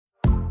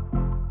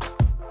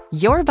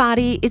Your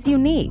body is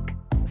unique.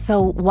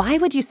 So why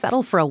would you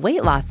settle for a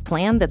weight loss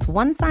plan that's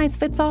one size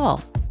fits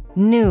all?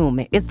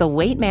 Noom is the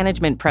weight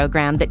management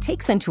program that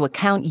takes into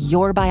account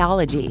your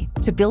biology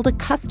to build a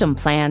custom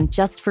plan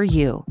just for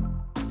you.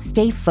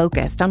 Stay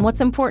focused on what's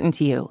important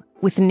to you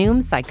with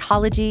Noom's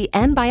psychology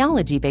and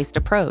biology-based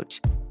approach.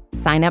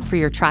 Sign up for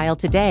your trial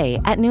today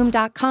at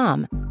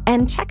Noom.com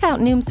and check out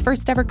Noom's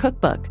first ever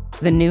cookbook,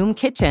 The Noom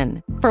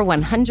Kitchen, for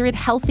 100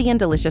 healthy and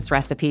delicious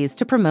recipes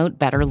to promote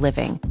better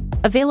living.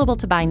 Available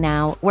to buy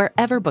now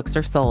wherever books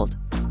are sold.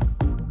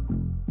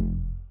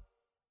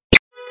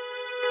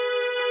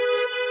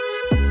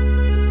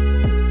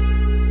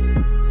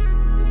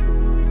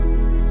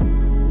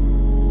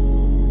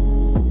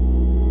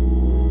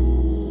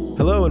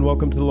 Hello and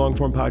welcome to the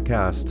Longform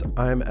Podcast.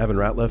 I'm Evan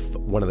Ratliff,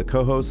 one of the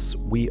co-hosts.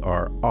 We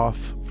are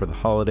off for the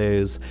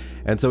holidays,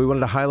 and so we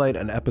wanted to highlight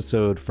an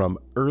episode from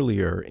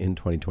earlier in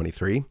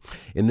 2023.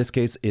 In this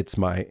case, it's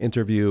my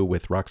interview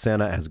with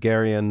Roxanna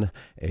Asgarian,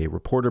 a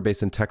reporter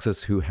based in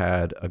Texas who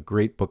had a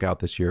great book out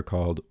this year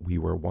called We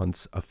Were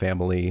Once a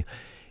Family.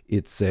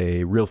 It's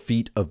a real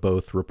feat of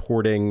both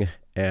reporting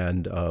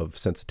and of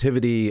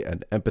sensitivity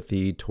and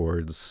empathy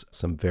towards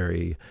some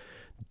very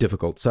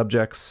difficult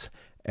subjects.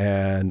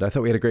 And I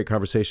thought we had a great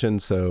conversation,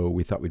 so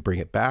we thought we'd bring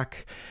it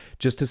back.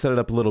 Just to set it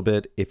up a little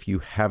bit, if you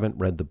haven't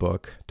read the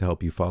book, to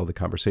help you follow the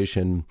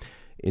conversation,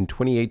 in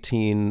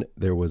 2018,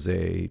 there was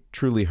a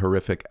truly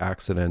horrific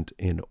accident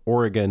in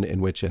Oregon in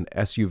which an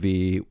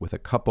SUV with a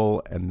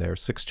couple and their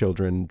 6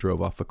 children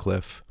drove off a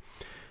cliff.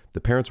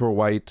 The parents were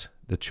white,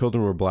 the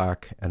children were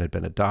black, and had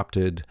been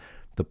adopted.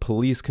 The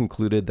police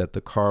concluded that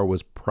the car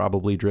was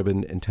probably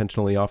driven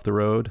intentionally off the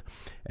road,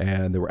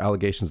 and there were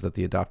allegations that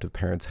the adoptive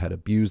parents had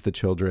abused the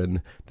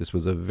children. This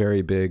was a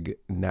very big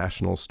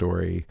national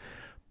story,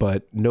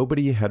 but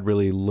nobody had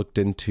really looked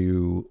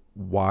into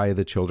why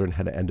the children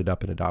had ended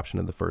up in adoption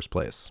in the first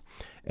place.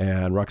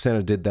 And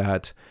Roxanna did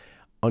that,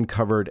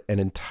 uncovered an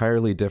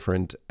entirely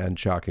different and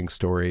shocking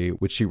story,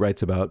 which she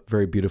writes about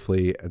very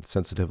beautifully and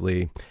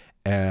sensitively.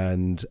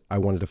 And I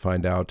wanted to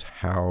find out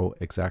how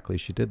exactly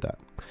she did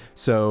that.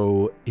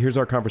 So here's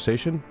our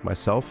conversation,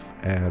 myself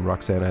and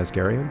Roxanna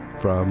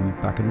Asgarian from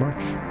back in March.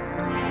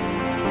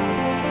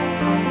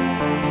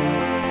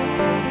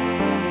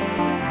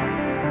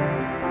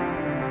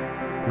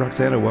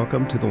 Roxanna,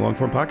 welcome to the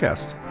Longform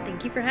Podcast.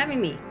 Thank you for having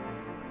me.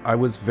 I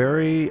was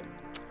very,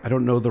 I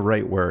don't know the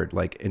right word,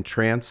 like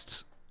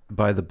entranced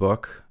by the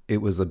book. It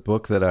was a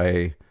book that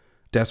I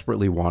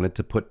desperately wanted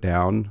to put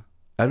down.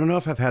 I don't know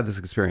if I've had this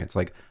experience.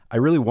 Like, I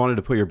really wanted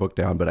to put your book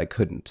down, but I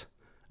couldn't.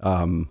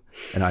 And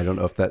I don't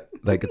know if that,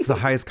 like, it's the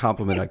highest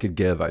compliment I could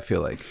give, I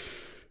feel like.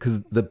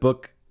 Because the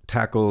book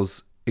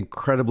tackles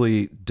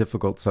incredibly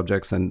difficult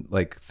subjects and,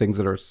 like, things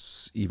that are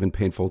even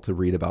painful to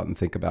read about and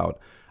think about.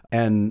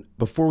 And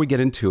before we get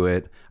into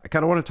it, I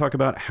kind of want to talk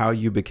about how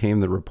you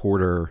became the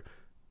reporter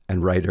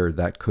and writer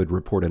that could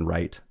report and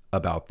write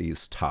about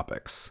these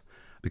topics,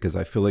 because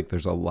I feel like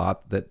there's a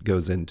lot that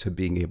goes into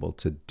being able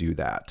to do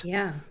that.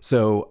 Yeah.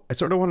 So I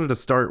sort of wanted to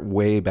start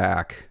way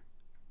back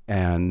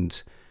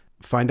and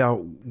find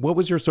out, what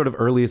was your sort of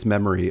earliest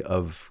memory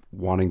of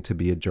wanting to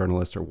be a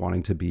journalist or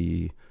wanting to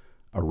be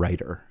a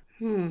writer?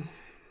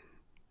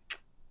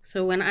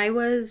 So when I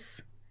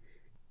was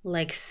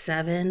like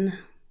 7,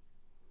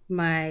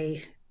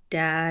 my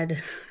dad's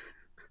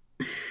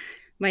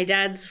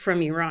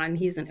from Iran.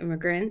 He's an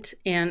immigrant,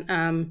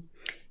 and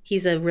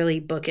he's a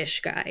really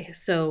bookish guy.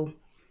 So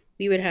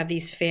we would have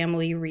these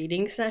family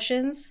reading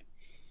sessions,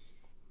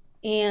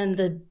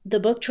 and the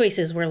book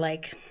choices were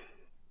like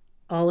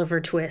Oliver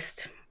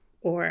Twist,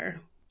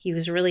 or he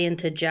was really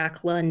into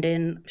Jack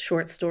London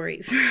short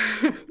stories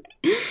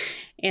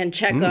and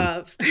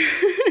Chekhov. Oh,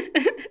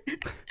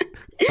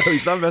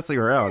 he's not messing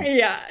around.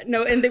 Yeah,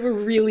 no, and they were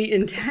really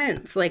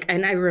intense. Like,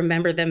 and I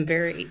remember them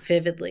very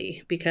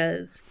vividly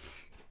because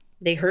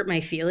they hurt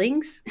my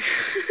feelings.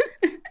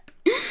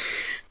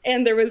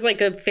 And there was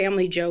like a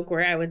family joke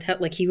where I would tell,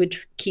 like, he would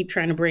keep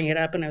trying to bring it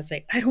up, and I would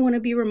say, I don't want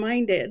to be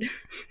reminded.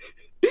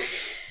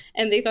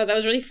 And they thought that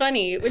was really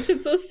funny, which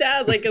is so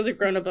sad. Like, as a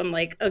grown up, I'm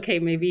like, okay,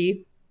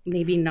 maybe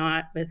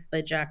not with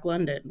the Jack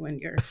London when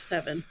you're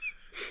 7.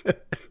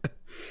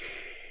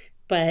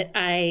 But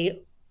I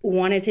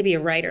wanted to be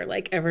a writer,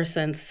 like, ever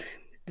since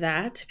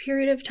that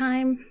period of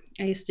time.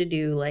 I used to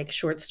do like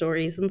short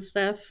stories and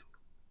stuff,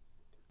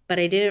 but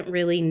I didn't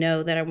really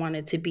know that I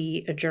wanted to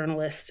be a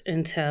journalist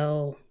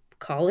until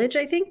college,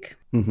 I think.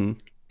 Mm-hmm.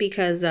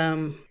 Because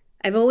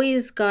I've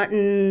always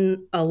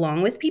gotten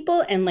along with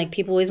people, and like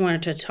people always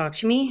wanted to talk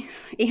to me.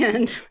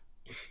 And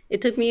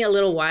it took me a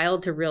little while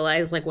to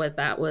realize like what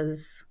that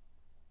was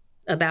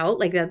about,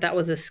 like that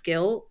was a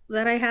skill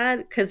that I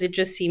had, because it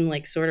just seemed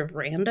like sort of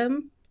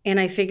random. And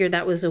I figured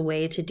that was a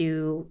way to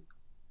do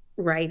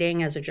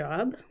writing as a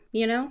job,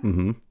 you know?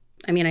 Mm-hmm.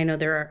 I mean, I know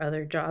there are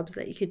other jobs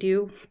that you could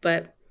do,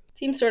 but it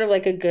seems sort of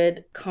like a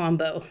good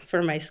combo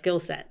for my skill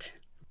set.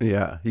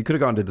 Yeah, you could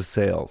have gone into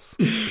sales.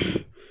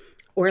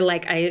 Or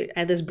like I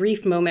had this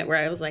brief moment where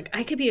I was like,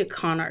 I could be a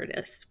con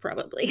artist,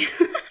 probably.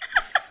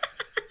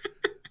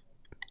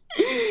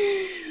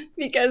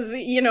 because,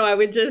 I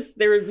would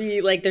there would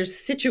be like, there's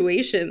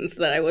situations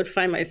that I would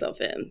find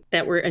myself in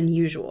that were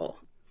unusual.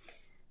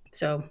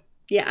 So,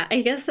 yeah,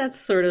 I guess that's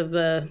sort of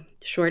the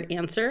short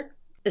answer.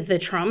 The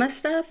trauma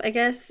stuff, I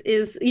guess,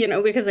 is,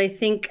 because I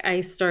think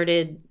I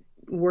started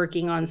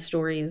working on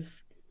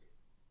stories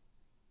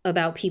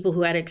about people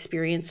who had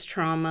experienced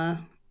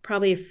trauma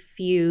probably a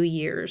few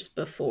years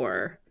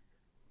before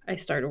I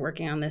started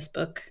working on this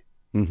book.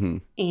 Mm-hmm.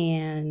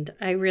 And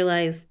I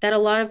realized that a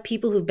lot of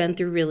people who've been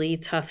through really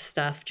tough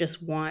stuff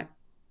just want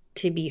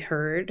to be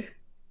heard.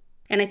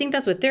 And I think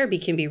that's what therapy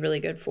can be really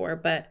good for.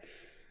 But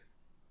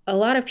a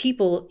lot of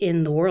people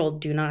in the world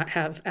do not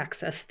have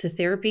access to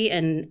therapy.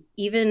 And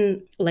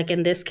even like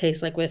in this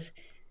case, like with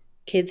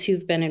kids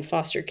who've been in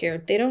foster care,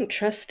 they don't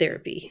trust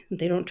therapy.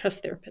 They don't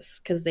trust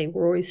therapists because they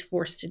were always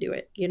forced to do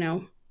it,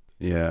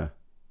 Yeah.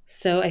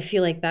 So I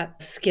feel like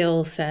that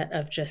skill set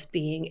of just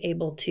being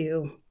able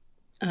to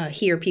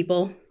hear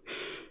people,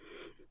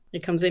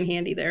 it comes in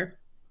handy there.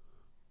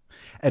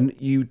 And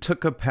you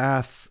took a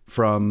path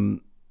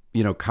from,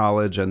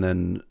 college and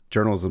then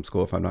journalism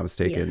school, if I'm not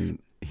mistaken, Yes.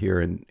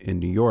 here in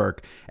New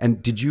York.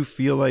 And did you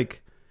feel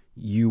like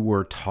you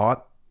were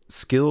taught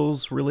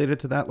skills related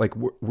to that? Like,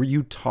 were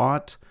you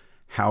taught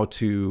how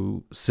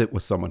to sit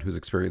with someone who's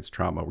experienced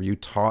trauma? Were you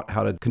taught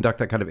how to conduct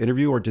that kind of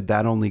interview, or did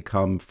that only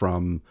come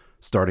from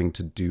starting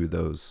to do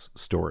those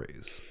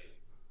stories?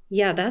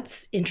 Yeah,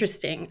 that's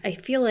interesting. I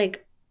feel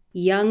like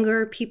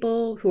younger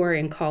people who are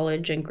in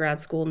college and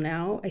grad school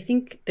now, I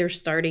think they're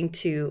starting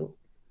to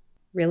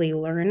really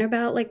learn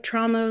about like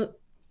trauma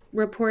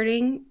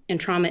reporting and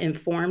trauma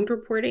informed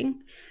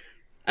reporting.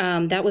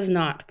 That was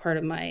not part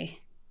of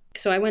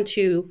so I went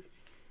to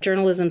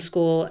journalism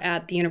school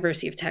at the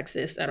University of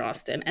Texas at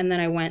Austin. And then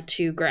I went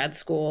to grad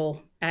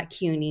school at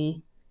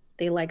CUNY.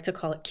 They like to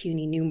call it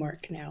CUNY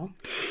Newmark now.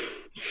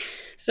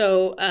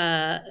 So,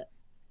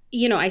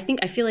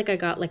 I feel like I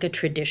got like a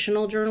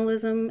traditional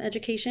journalism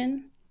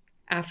education.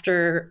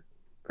 After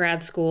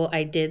grad school,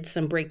 I did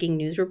some breaking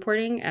news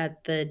reporting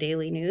at the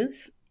Daily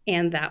News.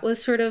 And that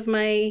was sort of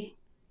my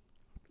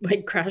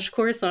like crash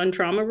course on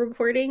trauma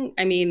reporting.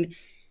 I mean,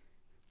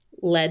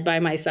 led by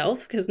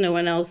myself because no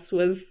one else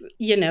was,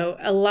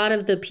 a lot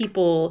of the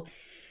people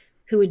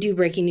who would do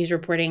breaking news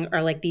reporting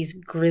are like these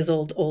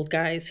grizzled old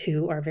guys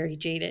who are very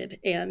jaded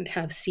and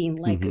have seen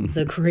like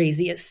the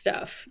craziest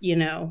stuff,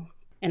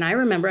 And I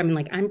remember,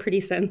 I'm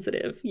pretty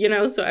sensitive,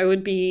 so I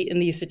would be in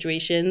these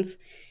situations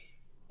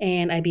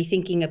and I'd be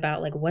thinking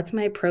about like, what's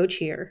my approach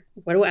here?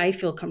 What do I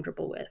feel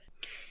comfortable with?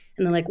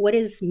 And then like, what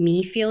is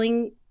me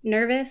feeling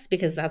nervous?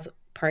 Because that's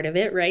part of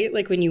it, right?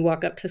 Like when you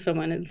walk up to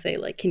someone and say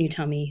like, can you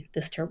tell me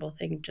this terrible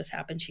thing just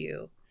happened to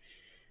you?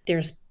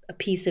 There's a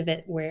piece of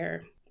it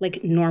where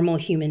like normal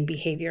human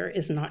behavior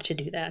is not to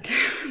do that.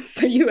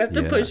 So you have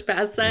to push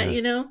past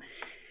that,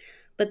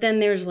 But then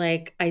there's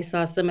like, I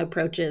saw some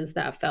approaches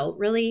that felt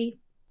really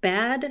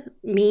bad,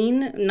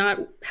 mean, not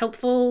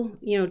helpful,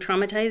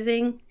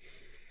 traumatizing.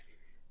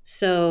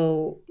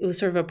 So it was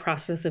sort of a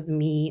process of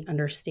me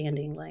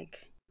understanding like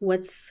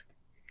what's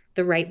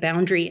the right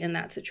boundary in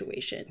that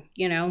situation,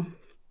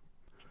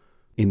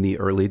 In the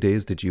early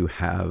days, did you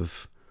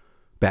have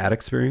bad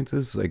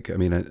experiences? Like,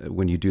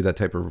 when you do that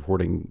type of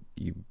reporting,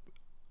 you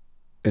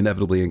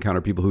inevitably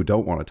encounter people who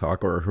don't want to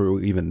talk or who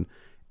are even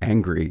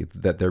angry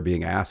that they're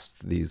being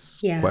asked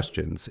these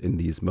questions in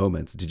these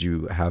moments. Did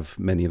you have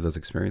many of those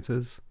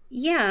experiences?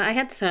 Yeah, I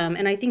had some.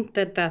 And I think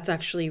that that's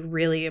actually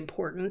really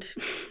important.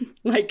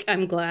 Like,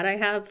 I'm glad I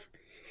have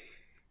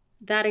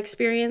that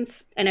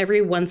experience. And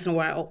every once in a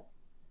while,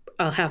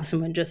 I'll have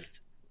someone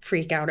just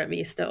freak out at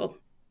me still.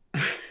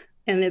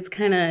 And it's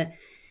kind of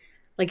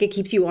like it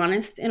keeps you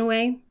honest in a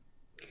way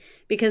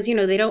because,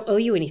 they don't owe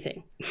you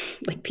anything.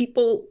 Like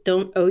people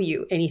don't owe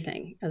you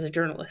anything as a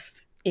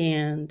journalist.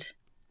 And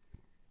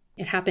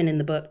it happened in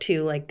the book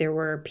too. Like there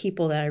were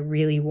people that I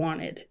really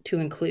wanted to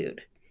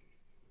include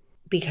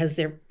because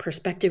their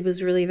perspective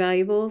was really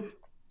valuable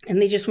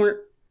and they just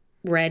weren't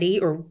ready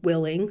or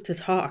willing to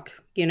talk,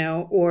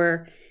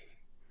 or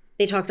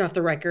they talked off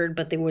the record,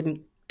 but they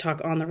wouldn't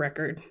talk on the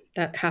record.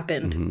 That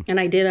happened. Mm-hmm. And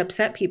I did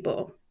upset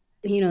people.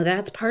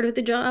 That's part of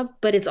the job,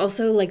 but it's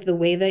also like the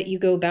way that you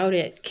go about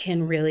it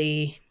can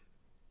really,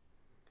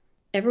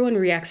 everyone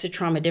reacts to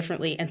trauma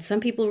differently. And some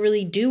people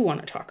really do want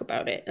to talk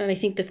about it. And I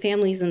think the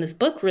families in this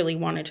book really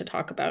wanted to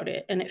talk about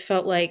it. And it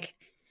felt like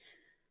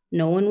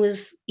no one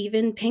was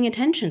even paying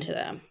attention to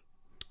them.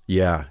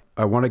 Yeah,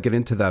 I want to get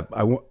into that.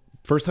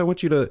 First, I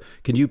want you to,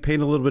 can you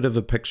paint a little bit of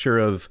a picture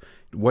of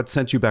what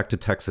sent you back to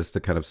Texas to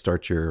kind of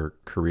start your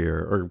career?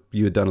 Or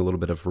you had done a little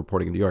bit of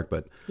reporting in New York,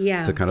 but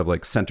to kind of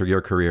like center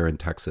your career in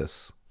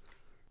Texas.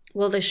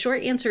 Well, the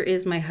short answer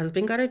is my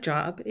husband got a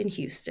job in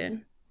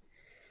Houston.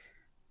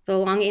 The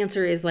long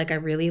answer is like I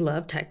really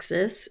love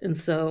Texas. And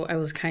so I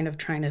was kind of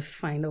trying to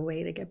find a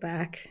way to get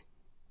back.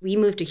 We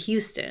moved to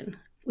Houston,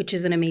 which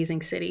is an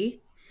amazing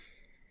city.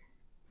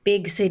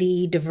 Big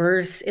city,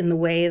 diverse in the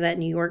way that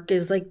New York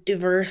is like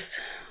diverse,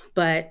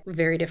 but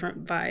very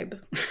different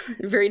vibe,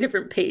 very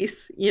different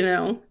pace,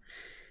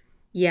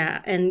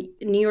 Yeah, and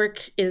New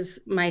York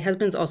is, my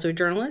husband's also a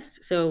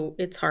journalist, so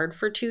it's hard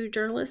for two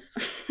journalists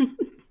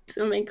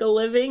to make a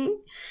living.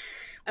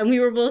 And we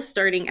were both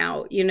starting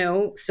out,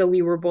 so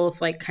we were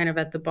both like kind of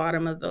at the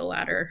bottom of the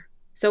ladder.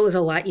 So it was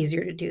a lot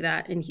easier to do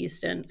that in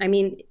Houston. I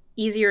mean,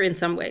 easier in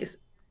some ways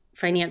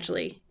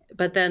financially,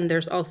 but then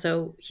there's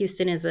also,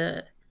 Houston is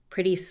a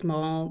pretty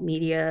small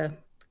media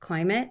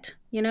climate,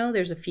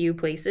 there's a few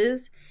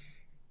places.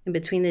 And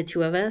between the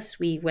two of us,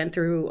 we went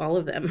through all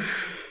of them.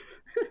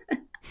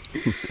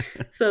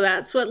 So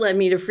that's what led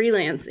me to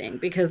freelancing,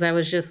 because I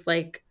was just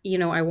like,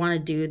 I want to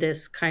do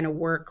this kind of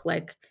work.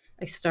 Like,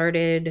 I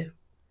started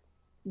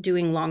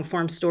doing long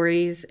form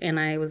stories and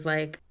I was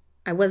like,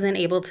 I wasn't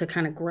able to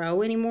kind of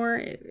grow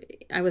anymore.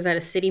 I was at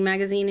a city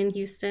magazine in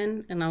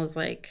Houston and I was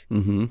like,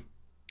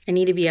 I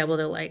need to be able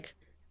to like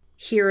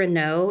hear a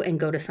no and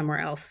go to somewhere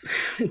else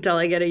until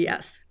I get a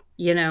yes.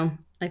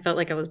 I felt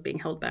like I was being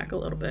held back a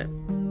little bit.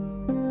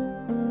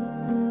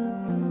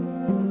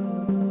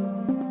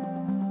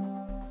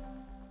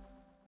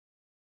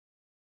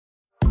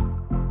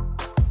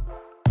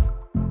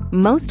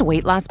 Most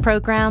weight loss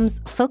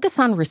programs focus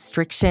on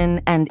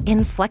restriction and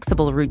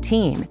inflexible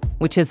routine,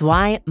 which is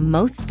why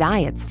most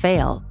diets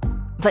fail.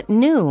 But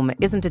Noom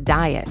isn't a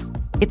diet.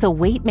 It's a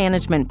weight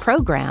management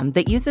program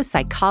that uses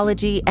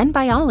psychology and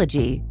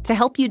biology to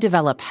help you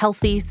develop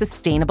healthy,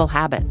 sustainable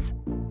habits.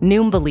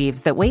 Noom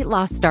believes that weight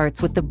loss starts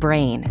with the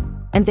brain,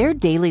 and their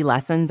daily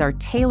lessons are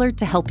tailored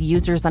to help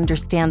users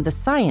understand the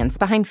science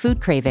behind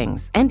food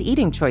cravings and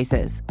eating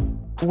choices.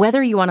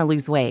 Whether you want to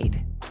lose weight,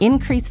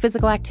 increase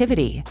physical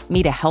activity,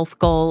 meet a health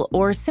goal,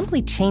 or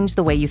simply change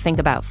the way you think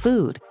about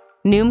food,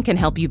 Noom can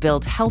help you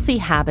build healthy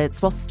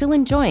habits while still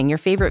enjoying your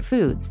favorite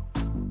foods.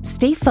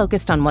 Stay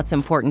focused on what's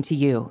important to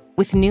you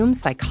with Noom's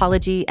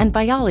psychology and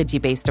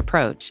biology-based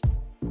approach.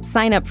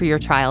 Sign up for your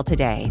trial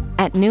today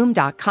at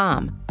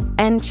Noom.com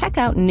and check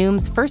out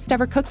Noom's first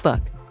ever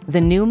cookbook,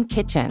 The Noom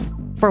Kitchen,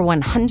 for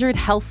 100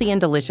 healthy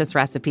and delicious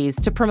recipes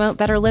to promote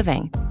better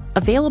living.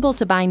 Available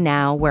to buy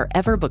now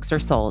wherever books are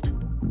sold.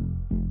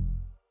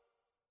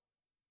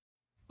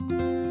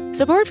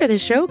 Support for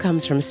this show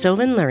comes from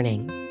Sylvan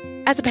Learning.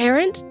 As a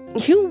parent,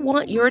 you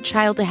want your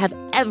child to have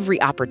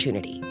every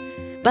opportunity,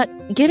 but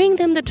giving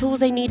them the tools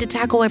they need to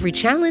tackle every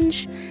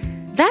challenge,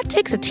 that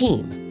takes a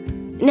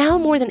team. Now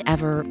more than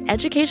ever,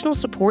 educational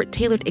support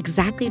tailored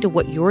exactly to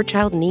what your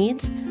child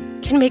needs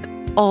can make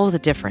all the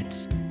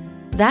difference.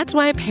 That's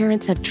why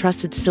parents have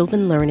trusted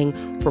Sylvan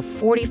Learning for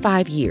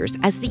 45 years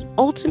as the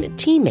ultimate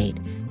teammate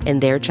in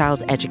their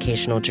child's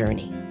educational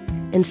journey,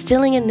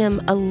 instilling in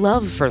them a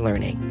love for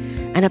learning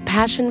and a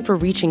passion for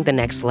reaching the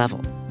next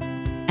level.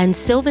 And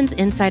Sylvan's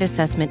Insight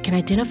Assessment can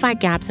identify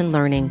gaps in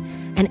learning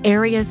and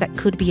areas that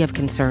could be of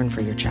concern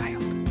for your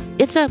child.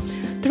 It's a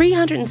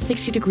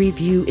 360-degree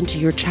view into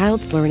your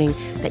child's learning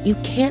that you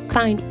can't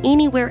find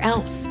anywhere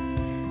else,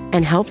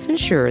 and helps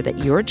ensure that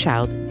your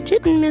child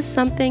didn't miss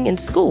something in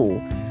school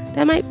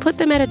that might put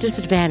them at a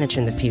disadvantage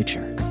in the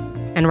future.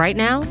 And right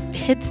now,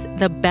 it's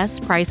the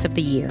best price of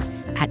the year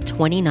at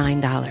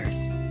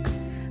 $29.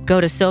 Go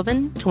to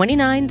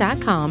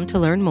sylvan29.com to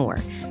learn more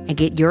and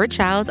get your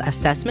child's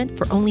assessment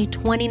for only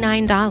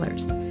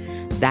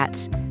 $29.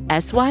 That's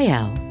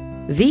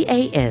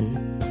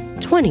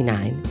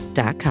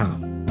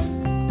SYLVAN29.com.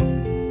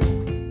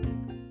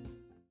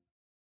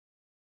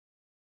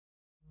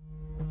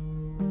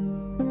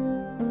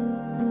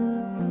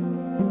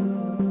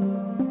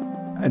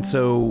 And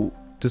so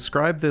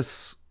describe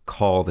this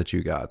call that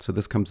you got. So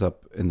this comes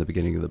up in the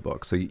beginning of the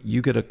book. So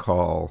you get a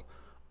call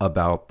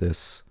about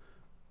this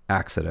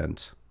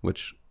accident,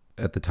 which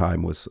at the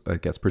time was, I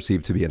guess,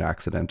 perceived to be an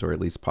accident, or at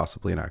least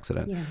possibly an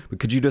accident. Yeah. But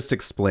could you just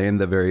explain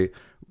the very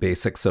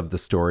basics of the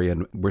story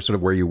and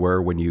where you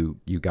were when you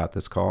got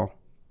this call?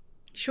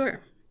 Sure.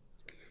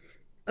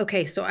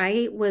 Okay, so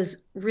I was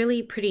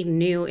really pretty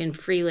new in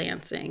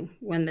freelancing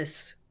when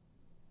this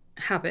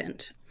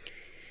happened.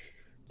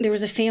 There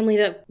was a family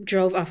that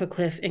drove off a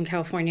cliff in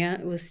California.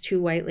 It was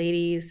 2 white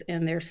ladies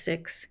and their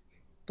 6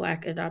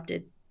 Black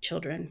adopted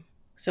children.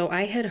 So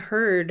I had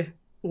heard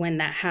when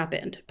that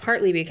happened,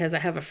 partly because I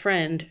have a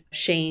friend,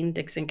 Shane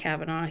Dixon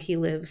Kavanaugh. He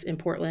lives in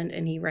Portland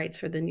and he writes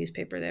for the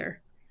newspaper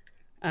there.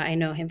 I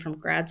know him from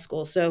grad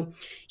school. So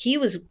he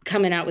was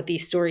coming out with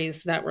these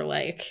stories that were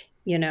like,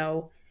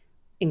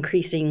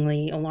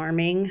 increasingly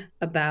alarming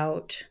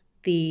about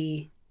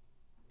the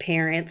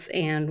parents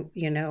and,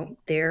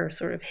 their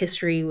sort of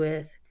history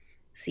with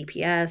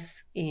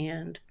CPS.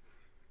 And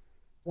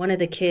one of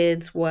the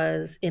kids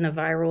was in a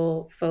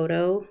viral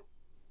photo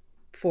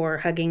for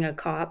hugging a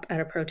cop at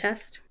a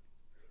protest.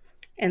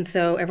 And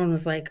so everyone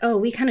was like, oh,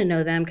 we kind of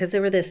know them because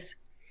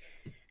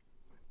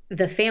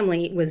the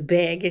family was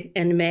big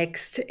and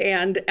mixed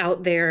and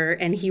out there,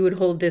 and he would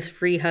hold this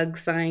free hug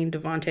sign,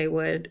 Devontae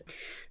would.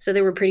 So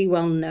they were pretty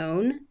well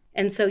known.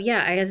 And so,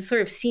 yeah, I had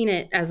sort of seen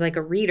it as like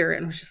a reader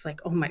and was just like,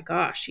 oh my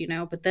gosh,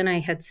 but then I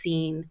had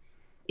seen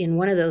in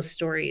one of those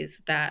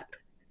stories that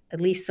at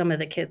least some of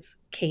the kids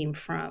came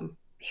from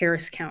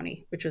Harris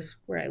County, which is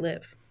where I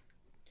live.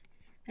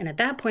 And at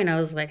that point, I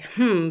was like,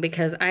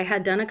 because I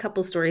had done a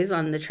couple stories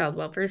on the child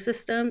welfare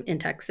system in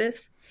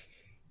Texas.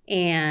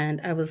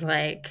 And I was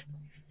like,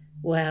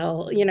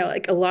 well,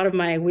 like a lot of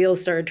my wheels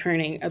started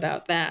turning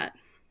about that.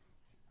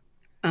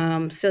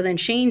 So then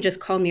Shane just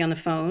called me on the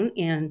phone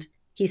and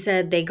he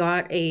said they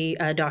got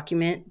a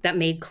document that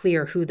made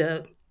clear who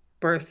the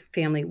birth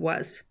family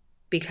was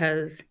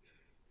because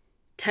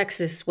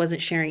Texas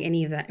wasn't sharing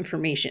any of that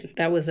information.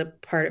 That was a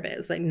part of it.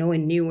 It's like no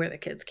one knew where the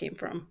kids came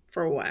from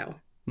for a while.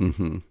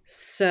 Mm-hmm.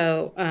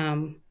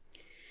 So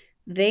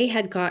they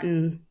had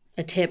gotten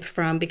a tip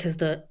from, because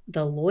the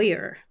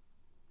lawyer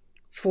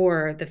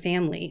for the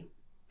family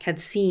had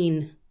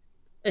seen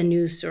a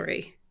news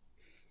story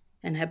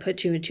and had put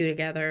 2 and 2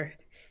 together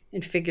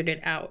and figured it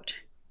out.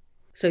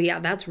 So yeah,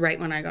 that's right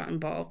when I got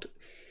involved.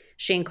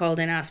 Shane called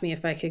and asked me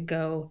if I could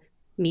go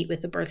meet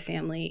with the birth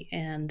family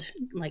and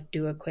like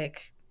do a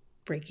quick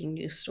breaking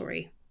news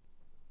story.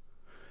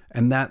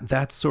 And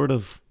that's sort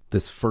of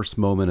this first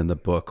moment in the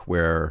book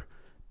where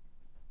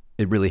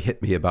it really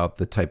hit me about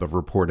the type of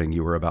reporting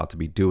you were about to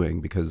be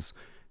doing, because,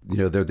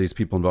 there are these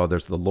people involved.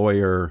 There's the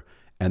lawyer,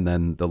 and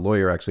then the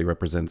lawyer actually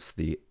represents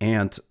the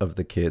aunt of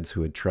the kids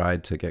who had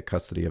tried to get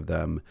custody of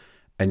them.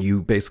 And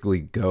you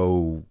basically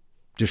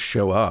just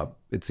show up,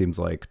 it seems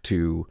like,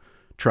 to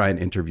try and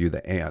interview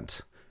the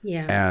aunt.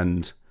 Yeah.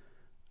 And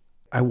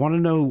I want to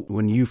know,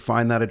 when you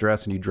find that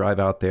address and you drive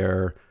out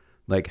there,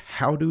 like,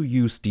 how do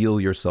you steel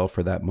yourself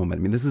for that moment?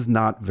 I mean, this is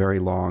not very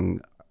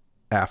long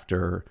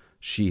after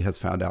she has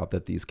found out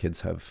that these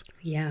kids have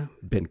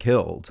been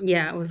killed.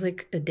 Yeah, it was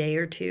like a day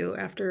or two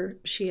after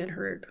she had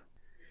heard.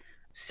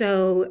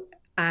 So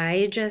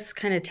I just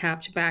kind of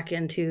tapped back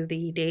into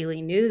the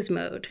daily news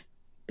mode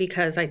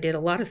because I did a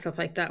lot of stuff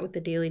like that with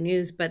the daily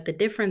news. But the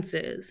difference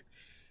is,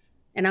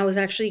 and I was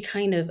actually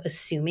kind of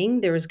assuming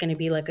there was going to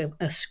be like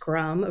a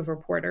scrum of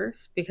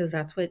reporters, because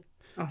that's what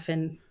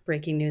often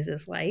breaking news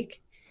is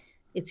like.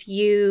 It's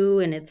you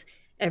and it's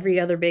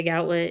every other big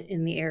outlet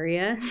in the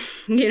area,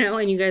 and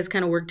you guys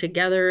kind of work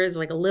together as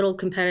like a little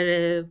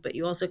competitive, but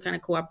you also kind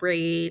of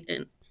cooperate.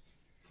 And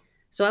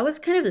so I was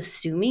kind of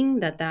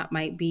assuming that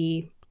might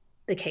be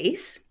the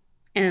case.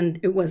 And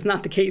it was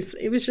not the case.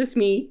 It was just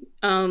me.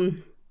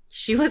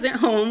 She wasn't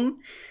home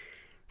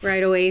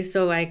right away.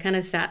 So I kind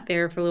of sat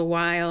there for a little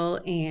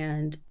while,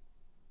 and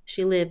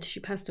she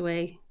passed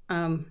away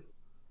in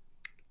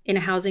a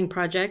housing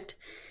project.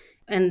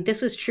 And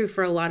this was true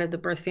for a lot of the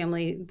birth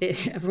family.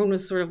 Everyone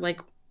was sort of like,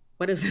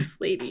 what is this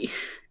lady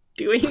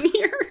doing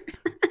here?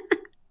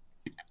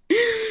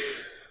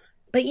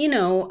 But,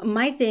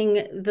 my thing,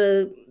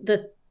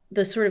 the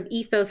sort of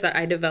ethos that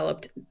I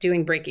developed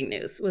doing breaking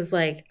news was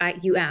like,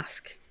 you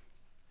ask.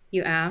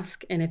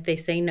 And if they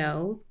say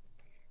no,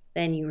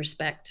 then you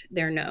respect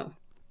their no,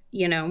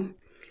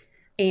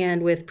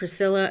 And with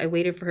Priscilla, I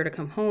waited for her to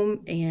come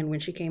home. And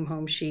when she came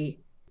home, she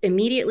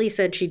immediately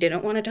said she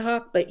didn't want to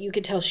talk, but you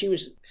could tell she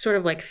was sort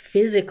of like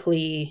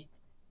physically,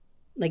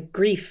 like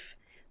grief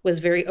was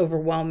very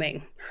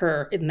overwhelming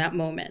her in that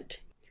moment.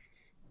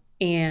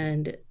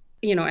 And,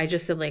 I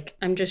just said, like,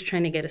 I'm just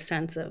trying to get a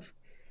sense of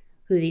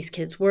who these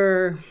kids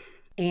were.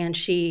 And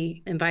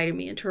she invited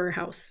me into her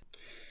house.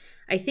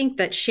 I think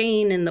that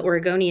Shane and the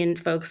Oregonian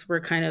folks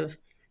were kind of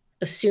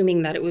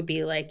assuming that it would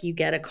be like you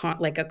get a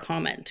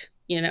comment,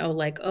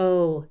 like,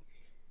 oh,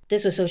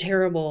 this was so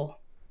terrible.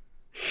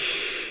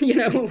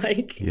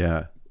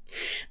 Yeah,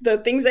 the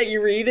things that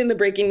you read in the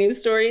breaking news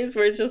stories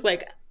where it's just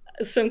like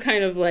some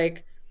kind of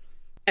like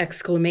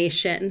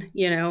exclamation,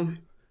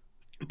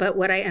 But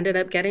what I ended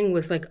up getting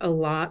was like a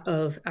lot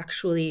of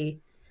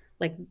actually,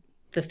 like,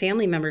 the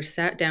family members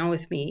sat down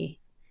with me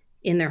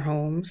in their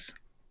homes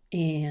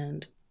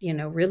and,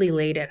 really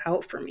laid it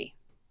out for me.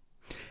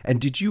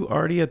 And did you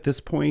already at this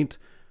point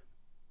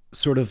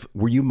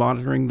were you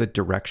monitoring the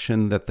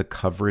direction that the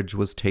coverage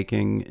was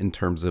taking in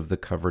terms of the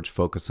coverage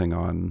focusing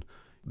on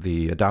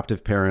the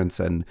adoptive parents?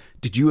 And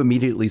did you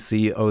immediately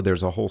see, oh,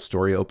 there's a whole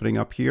story opening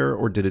up here?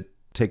 Or did it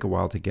take a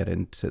while to get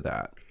into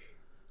that?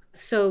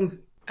 So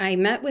I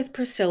met with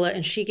Priscilla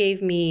and she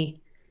gave me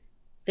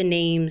the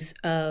names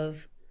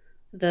of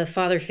the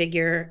father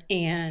figure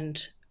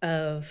and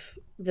of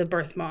the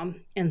birth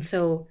mom. And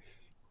so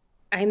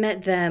I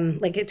met them,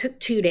 like, it took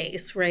 2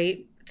 days,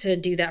 right, to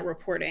do that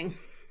reporting.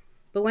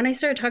 But when I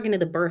started talking to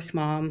the birth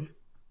mom,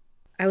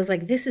 I was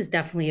like, this is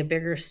definitely a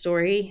bigger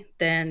story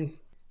than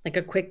like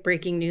a quick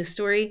breaking news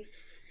story.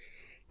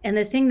 And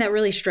the thing that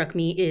really struck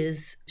me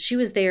is she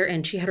was there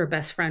and she had her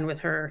best friend with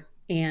her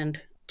and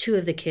 2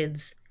 of the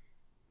kids'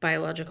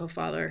 biological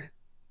father.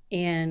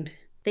 And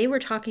they were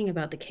talking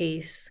about the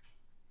case,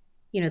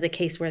 the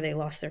case where they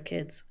lost their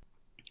kids.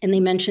 And they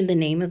mentioned the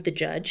name of the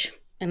judge.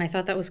 And I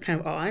thought that was kind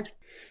of odd.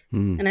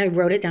 And I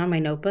wrote it down in my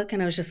notebook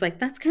and I was just like,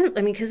 that's kind of,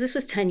 because this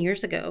was 10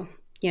 years ago,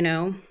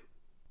 I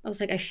was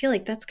like, I feel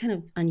like that's kind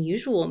of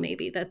unusual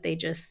maybe that they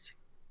just,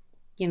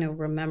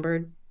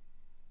 remembered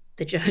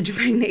the judge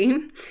by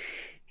name.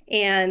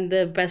 And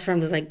the best friend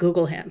was like,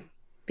 Google him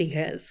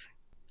because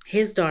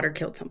his daughter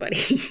killed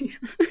somebody,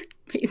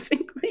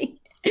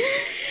 basically.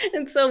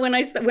 And so when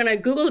I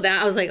Googled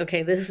that, I was like,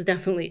 okay, this is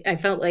definitely, I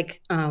felt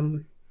like,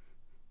 and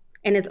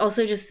it's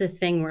also just a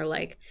thing where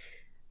like,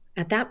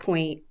 at that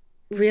point,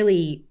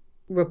 really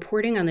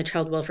reporting on the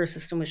child welfare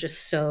system was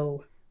just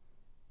so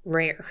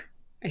rare.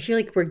 I feel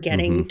like we're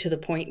getting to the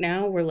point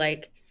now where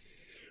like,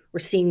 we're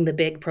seeing the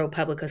big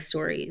ProPublica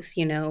stories,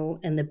 you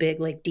know, and the big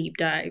like deep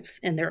dives,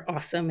 and they're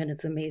awesome and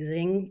it's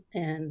amazing.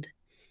 And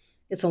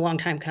it's a long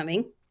time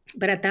coming.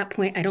 But at that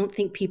point, I don't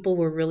think people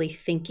were really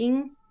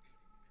thinking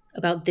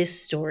about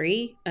this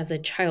story as a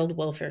child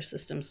welfare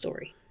system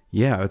story.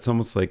 Yeah, it's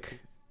almost like,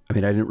 I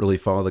mean, I didn't really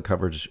follow the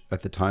coverage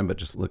at the time, but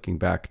just looking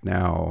back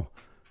now,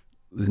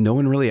 no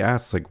one really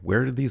asks, like,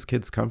 where did these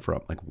kids come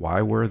from? Like,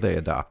 why were they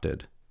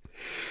adopted?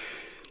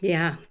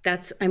 Yeah,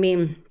 I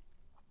mean,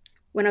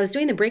 when I was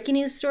doing the breaking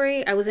news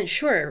story, I wasn't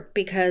sure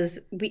because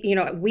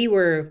we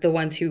were the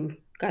ones who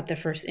got the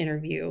first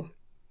interview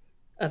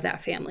of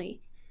that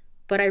family.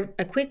 But I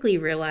quickly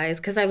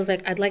realized, because I was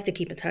like, I'd like to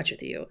keep in touch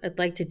with you. I'd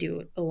like to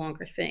do a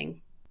longer thing.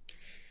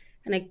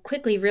 And I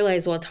quickly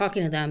realized while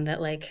talking to them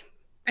that like,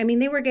 I mean,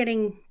 they were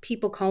getting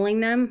people calling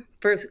them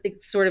for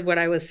sort of what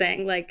I was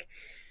saying, like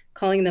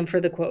calling them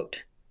for the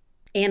quote.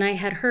 And I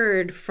had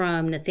heard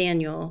from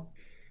Nathaniel,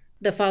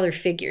 the father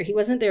figure. He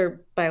wasn't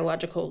their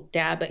biological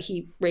dad, but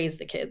he raised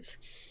the kids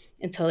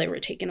until they were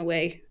taken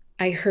away.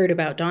 I heard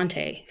about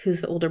Dante,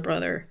 who's the older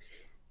brother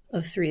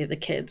of 3 of the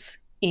kids.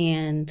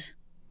 And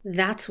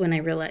that's when I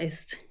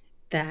realized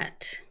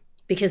that,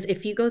 because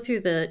if you go through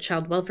the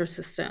child welfare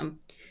system,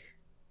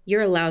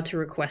 you're allowed to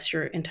request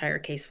your entire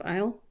case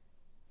file.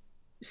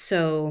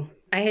 So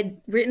I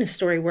had written a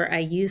story where I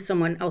used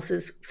someone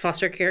else's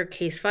foster care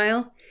case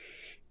file.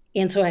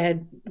 And so I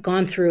had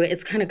gone through it.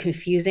 It's kind of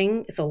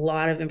confusing. It's a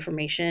lot of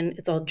information.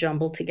 It's all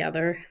jumbled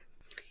together.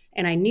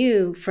 And I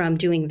knew from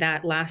doing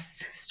that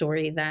last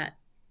story that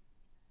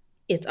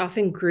it's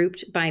often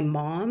grouped by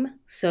mom.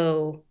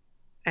 So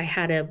I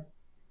had a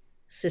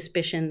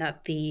suspicion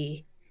that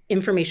the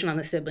information on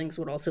the siblings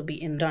would also be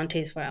in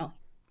Dante's file.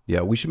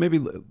 Yeah, we should maybe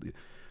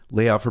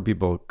lay out for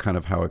people kind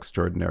of how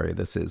extraordinary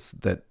this is,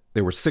 that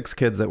there were 6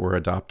 kids that were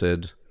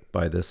adopted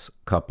by this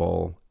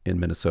couple in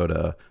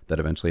Minnesota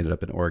that eventually ended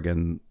up in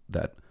Oregon,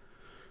 that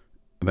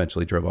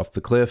eventually drove off the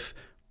cliff.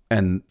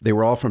 And they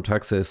were all from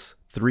Texas.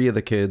 3 of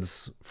the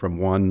kids from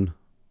one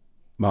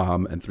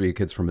mom and 3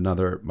 kids from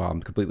another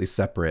mom, completely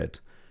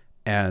separate.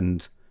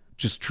 And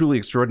just truly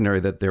extraordinary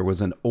that there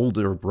was an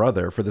older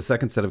brother. For the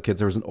second set of kids,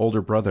 there was an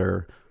older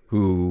brother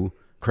who,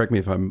 correct me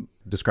if I'm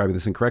describing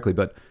this incorrectly,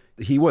 but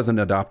he wasn't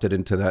adopted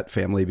into that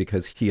family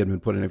because he had been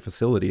put in a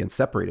facility and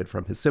separated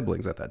from his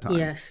siblings at that time.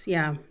 Yes,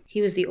 yeah.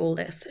 He was the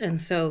oldest. And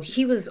so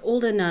he was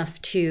old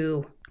enough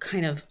to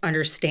kind of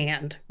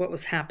understand what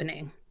was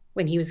happening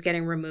when he was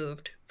getting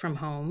removed from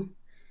home.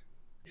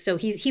 So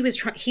he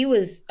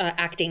was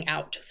acting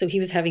out. So he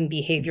was having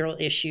behavioral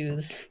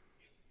issues,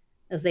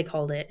 as they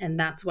called it. And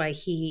that's why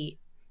he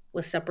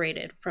was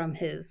separated from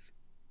his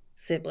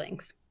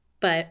siblings.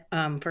 But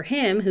for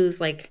him, who's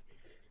like,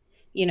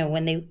 you know,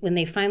 when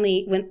they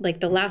finally went,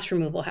 like the last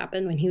removal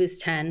happened when he was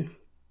 10,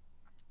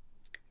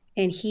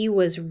 and he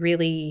was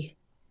really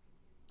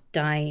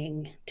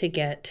dying to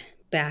get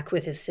back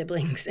with his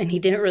siblings, and he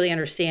didn't really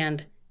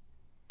understand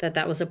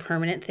that was a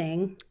permanent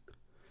thing.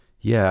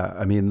 Yeah,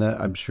 I mean,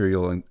 I'm sure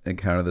you'll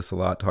encounter this a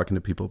lot talking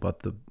to people about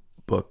the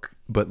book,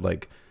 but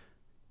like,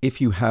 if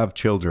you have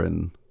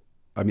children,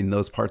 I mean,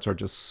 those parts are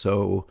just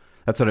so,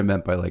 that's what I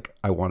meant by like,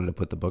 I wanted to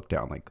put the book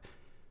down. Like,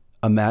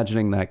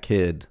 imagining that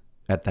kid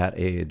at that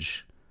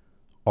age,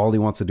 all he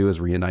wants to do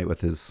is reunite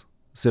with his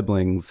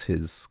siblings,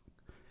 his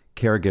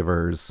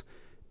caregivers,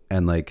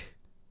 and like,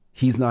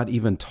 he's not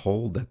even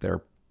told that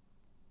they're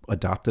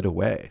adopted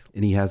away.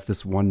 And he has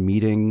this one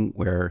meeting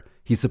where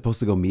he's supposed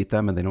to go meet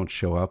them and they don't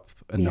show up,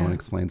 and no one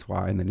explains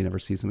why, and then he never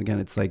sees them again.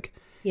 It's like,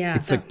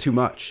 like too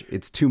much.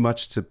 It's too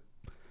much to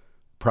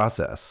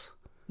process.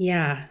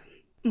 Yeah.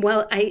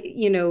 Well,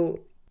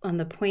 on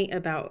the point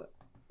about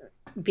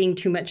being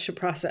too much to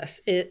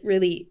process, it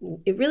really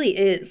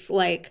is.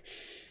 Like,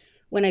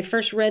 when I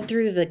first read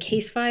through the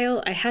case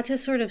file, I had to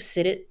sort of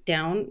sit it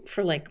down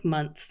for like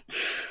months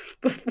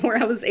before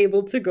I was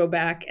able to go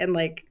back and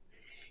like,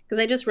 because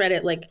I just read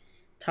it like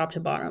top to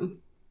bottom,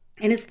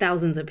 and it's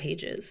thousands of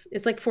pages.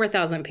 It's like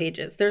 4,000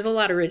 pages. There's a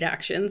lot of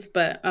redactions,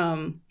 but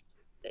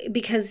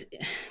because,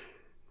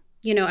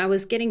 I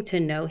was getting to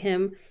know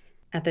him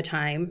at the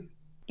time,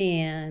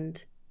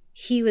 and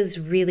he was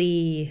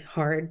really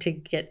hard to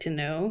get to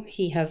know.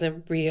 He has a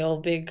real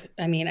big,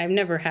 I've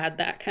never had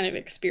that kind of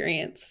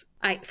experience.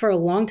 For a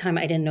long time,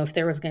 I didn't know if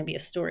there was going to be a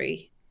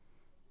story,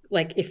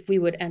 like if we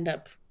would end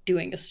up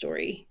doing a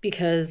story,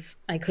 because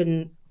I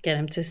couldn't get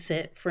him to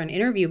sit for an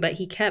interview, but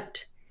he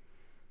kept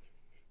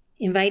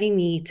inviting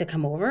me to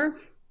come over.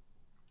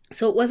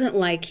 So it wasn't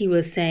like he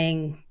was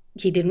saying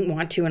he didn't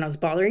want to and I was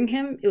bothering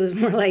him. It was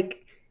more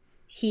like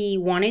he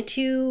wanted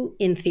to,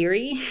 in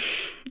theory.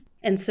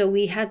 And so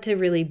we had to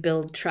really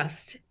build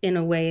trust in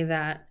a way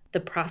that the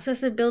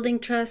process of building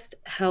trust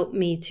helped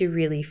me to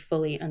really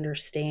fully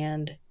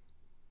understand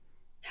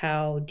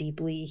how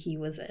deeply he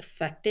was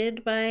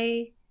affected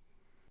by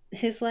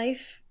his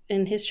life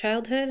and his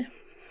childhood,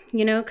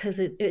 you know, because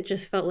it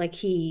just felt like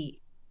he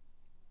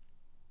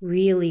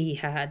really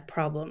has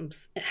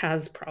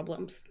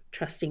problems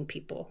trusting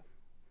people.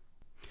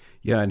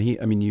 Yeah,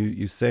 and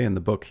you say in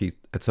the book, he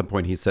at some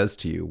point he says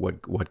to you,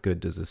 what good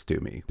does this do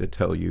me to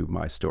tell you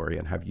my story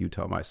and have you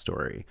tell my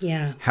story?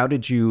 Yeah. How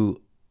did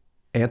you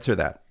answer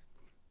that?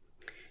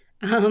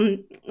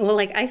 Well,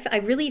 like I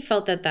really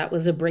felt that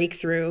was a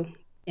breakthrough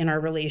in our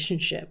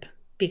relationship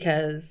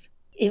because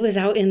it was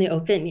out in the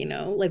open, you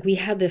know, like we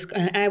had this,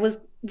 I was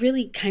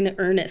really kind of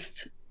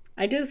earnest.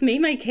 I just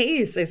made my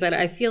case. I said,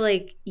 I feel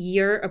like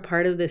you're a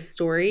part of this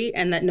story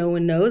and that no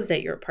one knows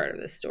that you're a part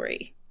of this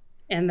story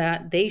and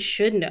that they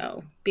should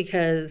know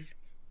because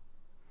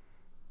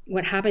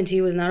what happened to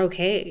you was not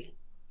okay.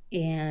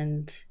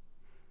 And,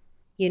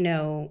 you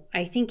know,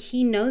 I think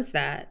he knows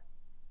that.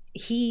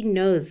 He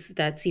knows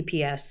that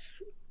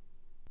CPS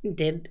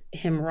did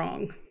him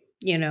wrong,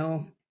 you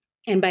know.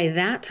 And by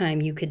that time,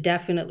 you could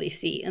definitely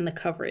see in the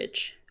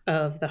coverage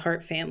of the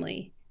Hart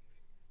family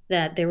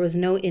that there was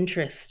no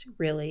interest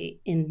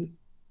really in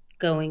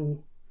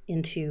going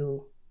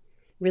into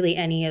really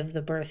any of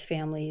the birth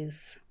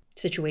families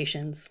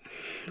situations,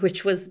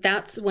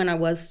 that's when I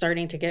was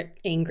starting to get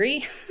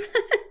angry.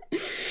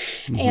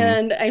 Mm-hmm.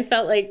 And I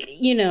felt like,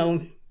 you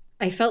know,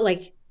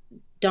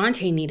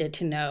 Dante needed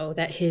to know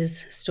that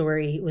his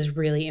story was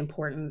really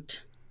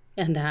important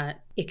and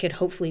that it could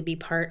hopefully be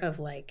part of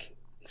like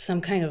some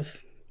kind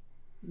of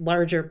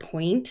larger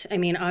point. I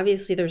mean,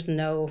 obviously there's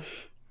nothing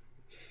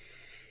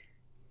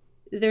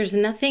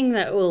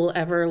that will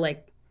ever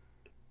like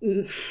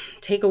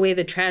take away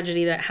the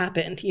tragedy that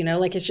happened, you know,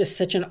 like it's just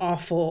such an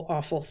awful,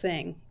 awful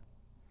thing.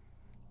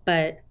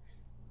 But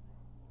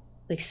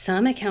like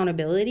some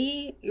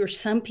accountability or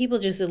some people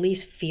just at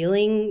least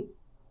feeling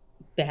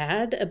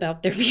bad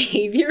about their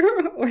behavior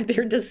or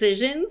their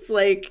decisions,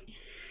 like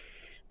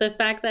the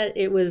fact that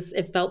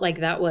it felt like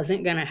that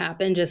wasn't going to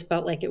happen just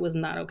felt like it was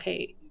not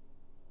okay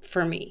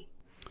for me.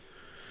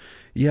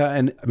 Yeah,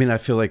 and I mean, I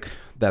feel like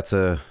that's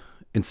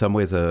in some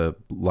ways a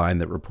line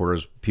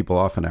that people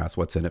often ask,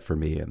 what's in it for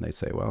me? And they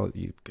say, well,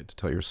 you get to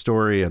tell your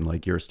story and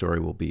like your story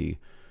will be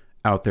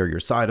out there,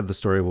 your side of the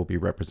story will be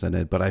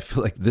represented. But I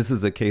feel like this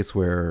is a case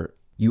where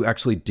you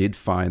actually did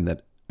find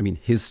that, I mean,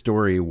 his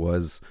story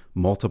was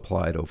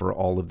multiplied over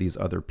all of these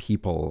other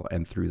people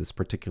and through this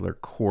particular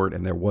court.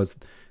 And there was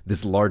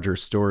this larger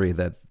story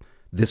that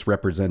this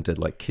represented,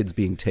 like kids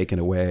being taken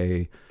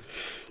away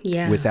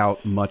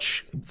without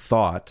much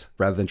thought,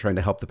 rather than trying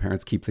to help the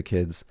parents keep the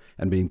kids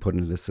and being put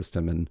into the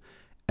system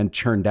and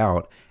churned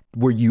out.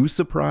 Were you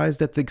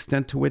surprised at the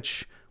extent to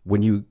which,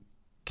 when you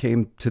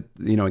came to,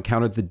 you know,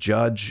 encountered the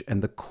judge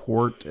and the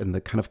court and the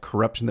kind of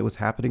corruption that was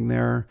happening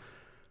there,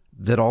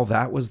 that all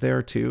that was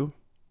there too?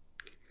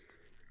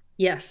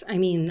 Yes. I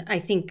mean, I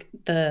think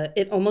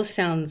it almost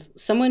sounds,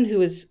 someone who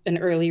was an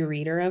early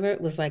reader of it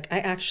was like, I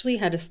actually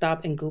had to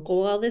stop and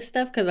Google all this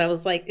stuff because I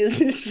was like, is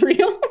this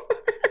real?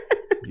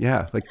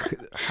 Yeah. Like,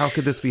 how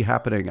could this be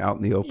happening out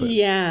in the open?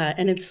 Yeah.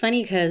 And it's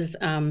funny because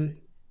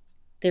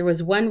there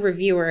was one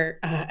reviewer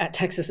at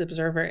Texas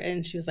Observer,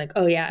 and she was like,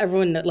 oh yeah,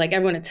 everyone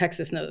at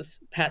Texas knows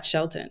Pat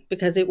Shelton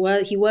because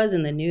he was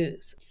in the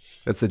news.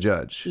 That's the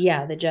judge.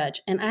 Yeah, the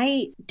judge. And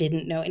I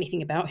didn't know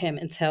anything about him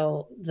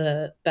until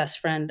the best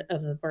friend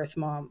of the birth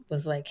mom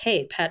was like,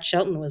 hey, Pat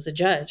Shelton was the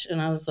judge.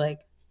 And I was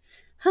like,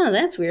 huh,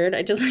 that's weird.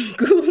 I just like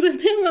Googled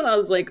him and I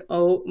was like,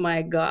 oh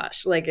my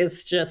gosh, like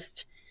it's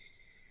just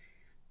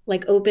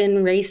like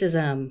open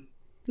racism.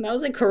 And that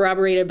was like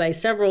corroborated by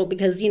several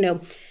because, you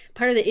know,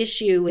 part of the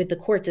issue with the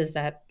courts is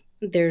that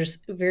there's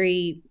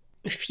very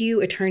few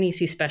attorneys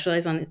who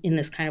specialize in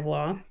this kind of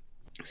law.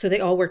 So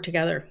they all work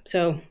together.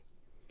 So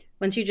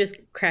once you just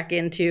crack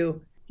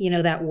into, you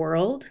know, that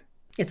world,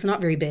 it's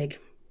not very big.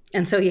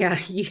 And so, yeah,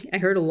 I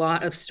heard a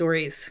lot of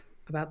stories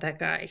about that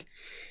guy.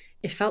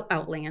 It felt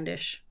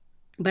outlandish.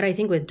 But I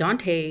think with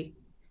Dante,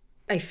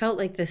 I felt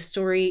like this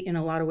story in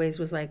a lot of ways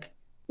was like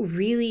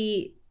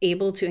really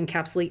able to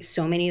encapsulate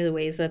so many of the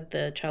ways that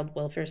the child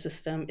welfare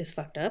system is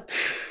fucked up.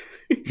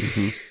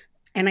 Mm-hmm.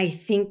 And I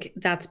think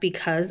that's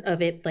because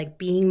of it like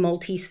being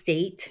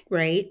multi-state,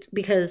 right?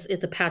 Because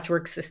it's a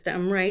patchwork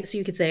system, right? So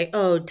you could say,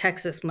 oh,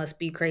 Texas must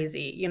be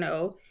crazy, you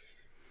know,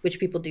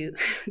 which people do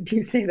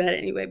say that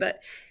anyway,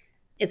 but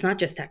it's not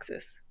just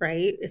Texas,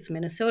 right? It's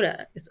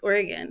Minnesota, it's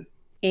Oregon.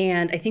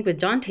 And I think with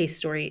Dante's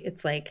story,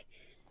 it's like,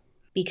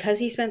 because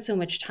he spent so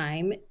much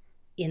time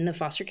in the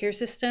foster care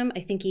system, I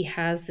think he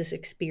has this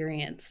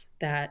experience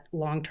that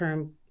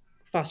long-term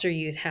foster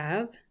youth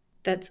have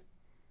that's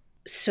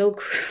so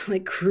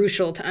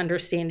crucial to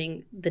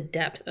understanding the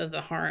depth of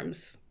the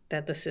harms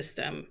that the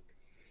system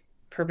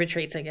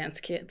perpetrates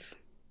against kids.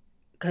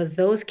 Because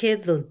those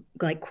kids, those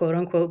like quote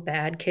unquote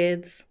bad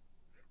kids,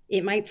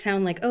 it might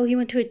sound like, oh, he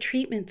went to a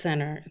treatment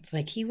center. It's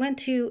like he went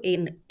to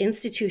an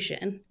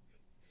institution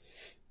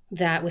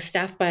that was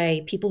staffed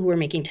by people who were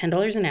making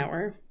 $10 an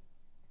hour,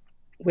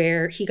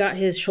 where he got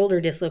his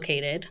shoulder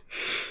dislocated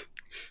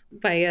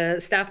by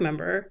a staff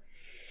member.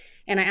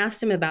 And I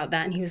asked him about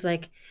that, and he was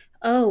like,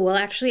 Oh, well,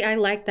 actually, I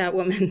liked that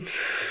woman.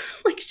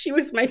 Like, she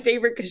was my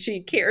favorite because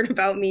she cared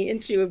about me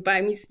and she would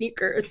buy me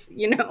sneakers,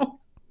 you know?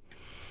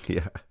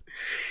 Yeah.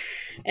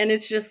 And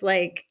it's just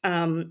like,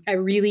 I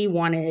really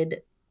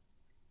wanted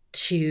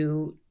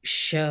to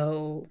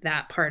show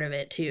that part of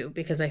it too,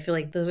 because I feel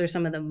like those are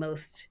some of the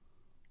most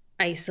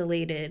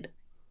isolated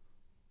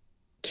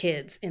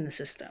kids in the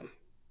system.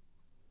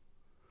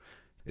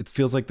 It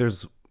feels like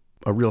there's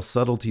a real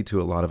subtlety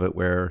to a lot of it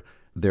where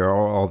there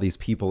are all these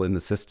people in the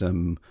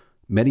system,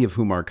 many of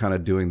whom are kind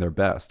of doing their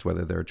best,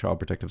 whether they're child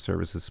protective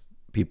services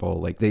people,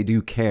 like they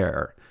do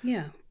care,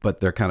 Yeah. but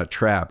they're kind of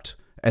trapped.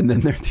 And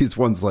then there are these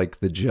ones like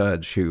the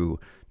judge who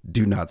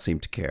do not seem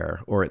to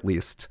care, or at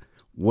least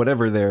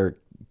whatever they're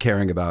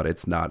caring about,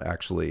 it's not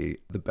actually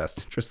the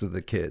best interest of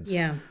the kids.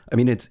 Yeah. I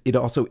mean, it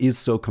also is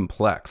so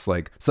complex.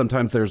 Like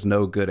sometimes there's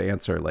no good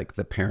answer. Like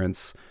the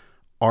parents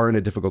are in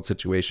a difficult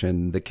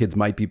situation. The kids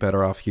might be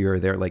better off here or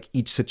there. Like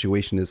each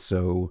situation is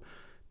so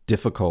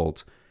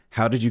difficult.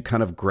 How did you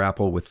kind of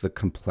grapple with the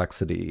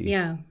complexity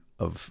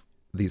of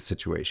these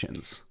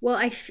situations? Well,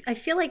 I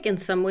feel like in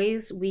some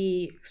ways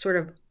we sort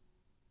of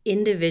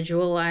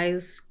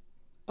individualize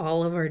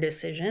all of our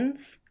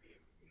decisions.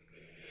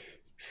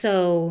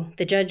 So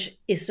the judge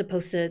is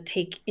supposed to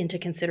take into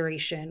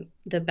consideration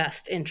the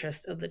best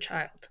interest of the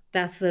child.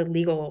 That's the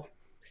legal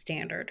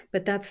standard.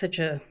 But that's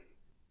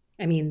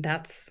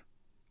that's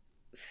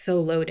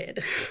so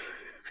loaded.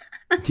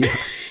 Yeah.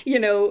 You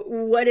know,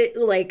 what it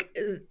like,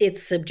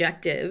 it's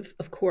subjective,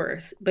 of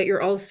course, but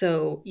you're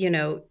also,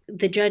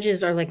 the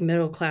judges are like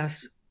middle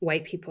class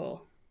white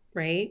people,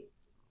 right?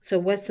 So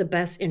what's the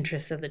best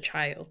interest of the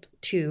child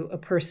to a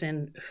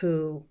person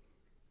who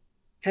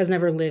has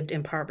never lived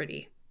in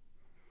poverty,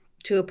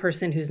 to a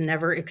person who's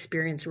never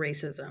experienced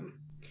racism?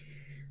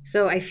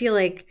 So I feel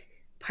like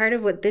part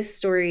of what this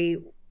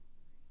story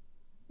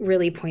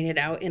really pointed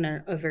out in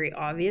a very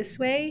obvious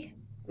way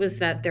was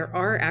that there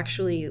are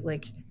actually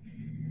like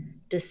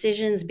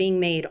decisions being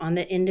made on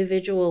the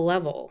individual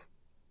level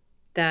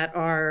that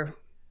are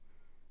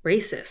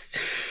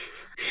racist.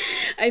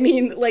 I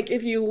mean, like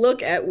if you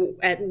look at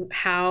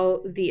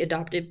how the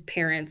adopted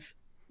parents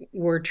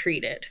were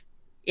treated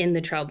in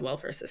the child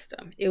welfare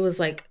system, it was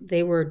like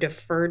they were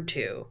deferred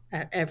to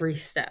at every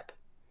step.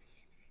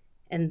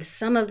 And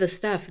some of the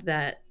stuff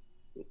that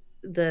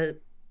the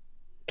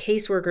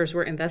caseworkers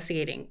were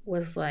investigating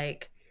was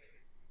like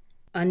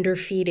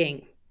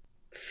underfeeding,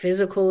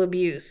 physical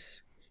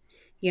abuse,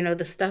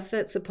 the stuff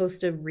that's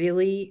supposed to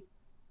really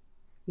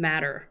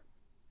matter.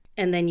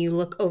 And then you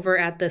look over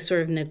at the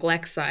sort of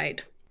neglect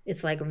side.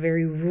 It's like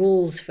very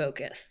rules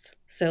focused.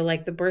 So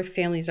like the birth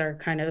families are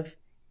kind of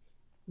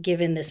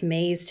given this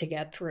maze to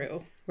get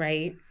through,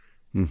 right?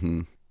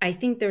 Mm-hmm. I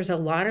think there's a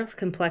lot of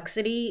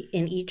complexity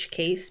in each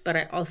case, but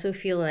I also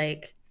feel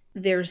like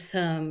there's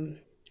some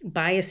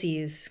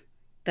biases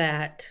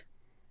that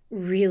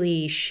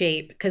really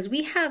shape, because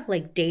we have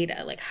like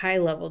data, like high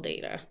level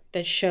data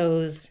that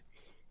shows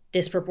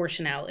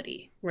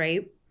disproportionality,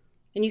 right?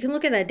 And you can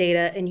look at that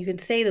data and you can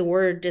say the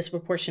word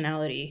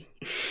disproportionality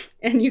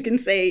and you can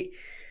say,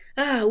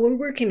 we're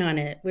working on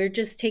it. We're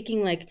just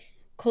taking like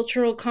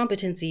cultural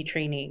competency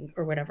training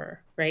or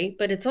whatever, right?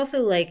 But it's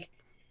also like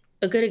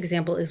a good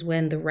example is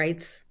when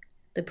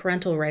the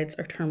parental rights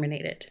are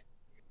terminated.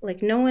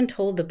 Like no one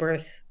told the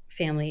birth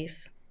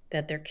families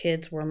that their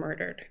kids were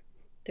murdered.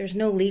 There's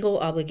no legal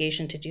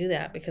obligation to do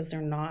that because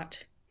they're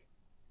not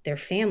their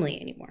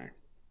family anymore,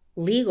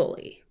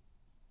 legally.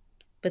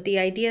 But the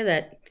idea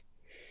that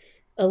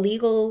a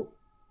legal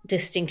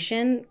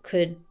distinction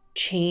could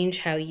change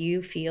how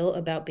you feel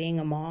about being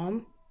a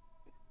mom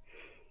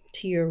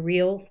to your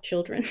real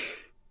children.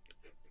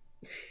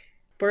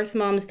 Birth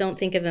moms don't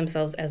think of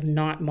themselves as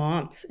not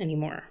moms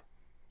anymore,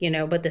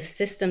 but the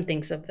system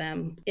thinks of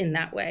them in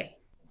that way.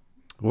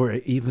 Or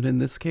even in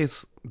this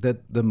case,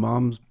 that the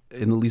moms,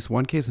 in at least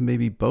one case, and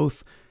maybe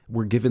both,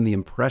 were given the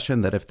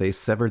impression that if they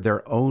severed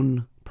their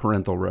own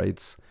parental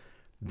rights,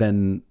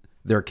 then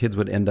their kids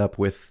would end up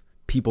with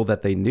people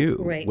that they knew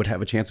would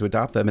have a chance to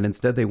adopt them. And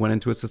instead they went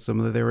into a system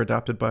that they were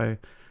adopted by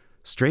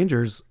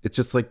strangers. It's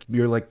just like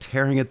you're like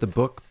tearing at the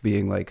book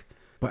being like,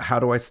 but how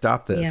do I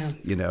stop this?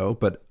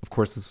 But of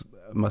course this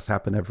must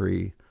happen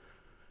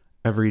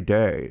every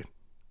day.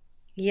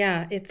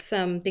 Yeah, it's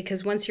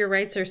because once your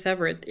rights are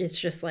severed, it's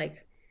just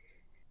like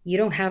you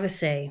don't have a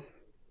say.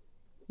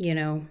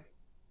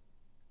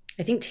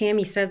 I think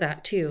Tammy said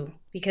that too,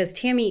 because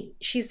Tammy,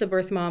 she's the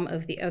birth mom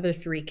of the other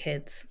 3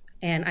 kids,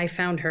 and I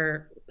found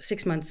her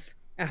 6 months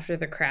after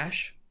the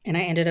crash, and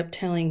I ended up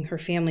telling her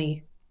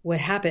family what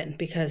happened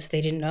because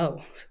they didn't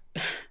know.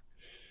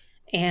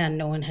 And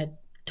no one had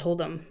told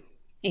them.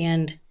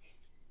 And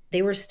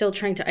they were still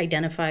trying to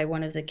identify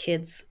one of the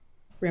kids'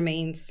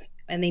 remains,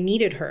 and they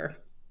needed her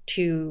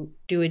to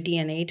do a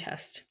DNA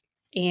test.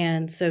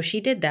 And so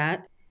she did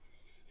that.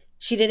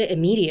 She did it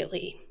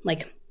immediately.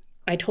 Like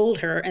I told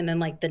her, and then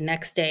like the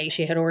next day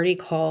she had already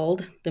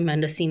called the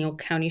Mendocino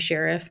County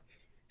Sheriff,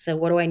 said,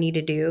 what do I need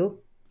to do?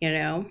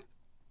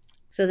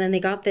 So then they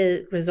got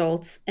the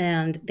results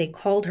and they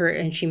called her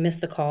and she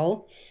missed the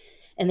call.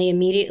 And they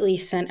immediately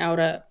sent out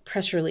a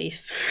press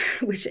release,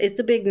 which is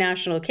a big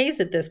national case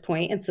at this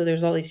point. And so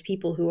there's all these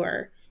people who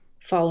are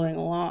following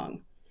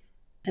along.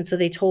 And so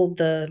they told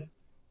the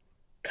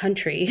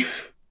country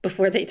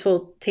before they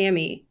told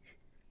Tammy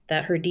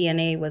that her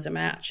DNA was a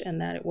match and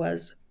that it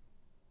was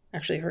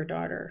actually her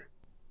daughter.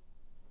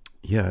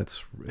 Yeah,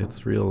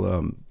 it's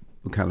real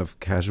kind of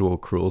casual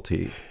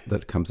cruelty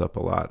that comes up a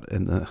lot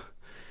in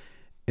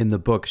the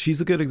book. She's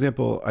a good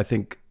example, I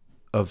think,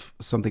 of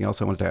something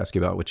else I wanted to ask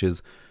you about, which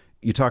is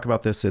you talk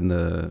about this in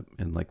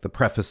like the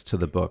preface to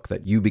the book,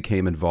 that you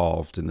became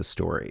involved in the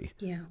story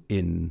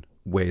in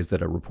ways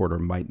that a reporter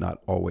might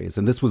not always.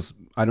 And this was,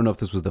 I don't know if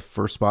this was the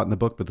first spot in the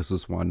book, but this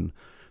is one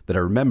that I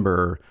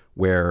remember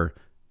where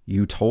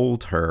you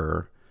told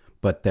her,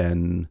 but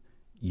then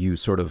you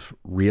sort of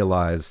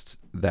realized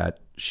that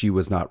she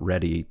was not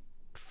ready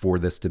for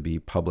this to be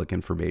public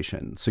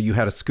information. So you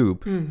had a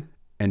scoop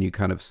and you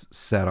kind of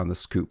sat on the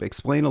scoop.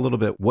 Explain a little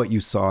bit what you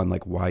saw and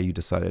like why you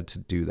decided to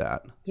do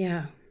that.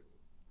 Yeah.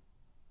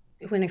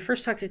 When I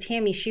first talked to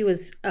Tammy, she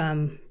was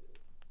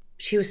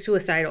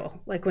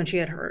suicidal, like when she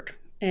had heard.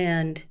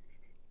 And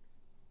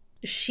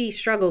she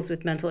struggles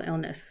with mental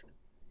illness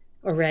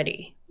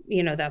already.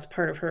 You know, that's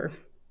part of her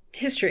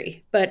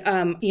history. But,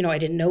 you know, I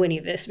didn't know any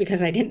of this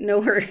because I didn't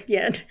know her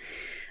yet.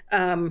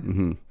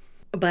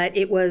 But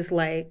it was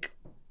like,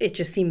 it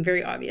just seemed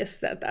very obvious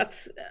that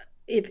that's,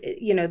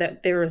 that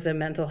there was a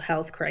mental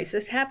health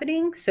crisis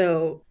happening.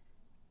 So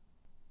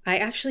I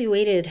actually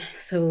waited.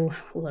 So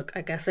look,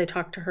 I guess I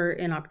talked to her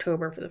in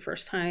October for the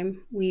first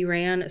time. We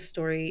ran a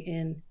story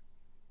in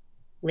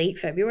late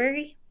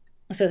February.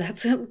 So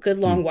that's a good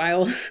long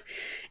while.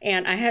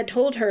 And I had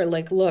told her,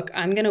 like, look,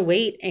 I'm going to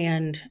wait.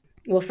 And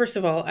well, first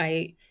of all,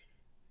 a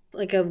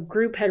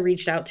group had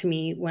reached out to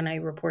me when I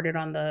reported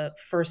on the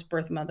first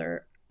birth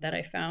mother that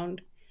I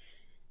found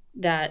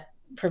that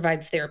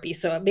provides therapy.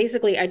 So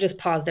basically I just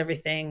paused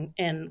everything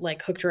and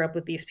like hooked her up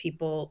with these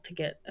people to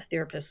get a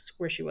therapist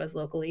where she was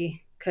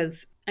locally.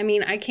 Cause I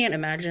mean, I can't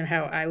imagine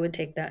how I would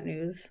take that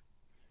news.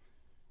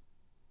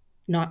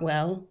 Not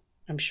well,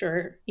 I'm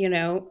sure,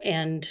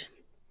 and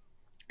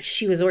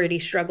she was already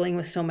struggling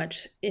with so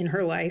much in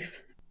her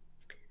life.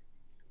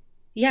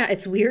 Yeah,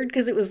 it's weird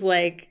because it was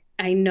like,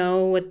 I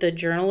know what the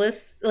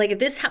journalists, like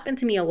this happened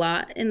to me a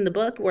lot in the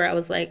book where I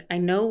was like, I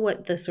know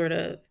what the sort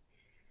of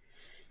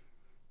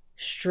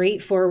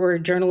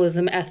straightforward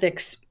journalism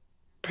ethics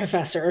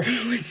professor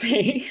would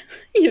say,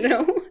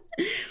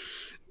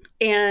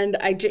 and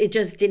it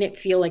just didn't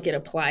feel like it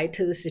applied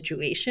to the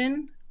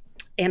situation.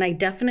 And I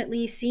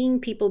definitely seeing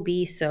people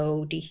be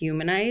so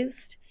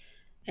dehumanized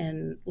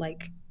and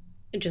like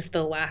just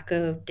the lack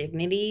of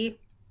dignity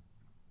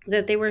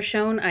that they were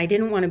shown, I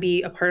didn't want to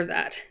be a part of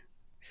that.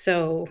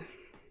 So,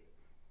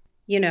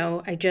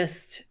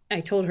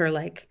 I told her,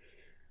 like,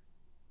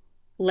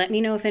 let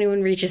me know if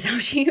anyone reaches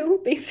out to you,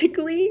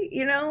 basically,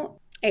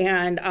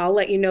 and I'll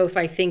let you know if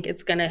I think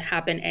it's going to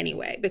happen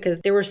anyway,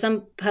 because there were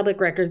some public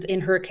records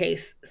in her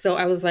case. So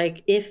I was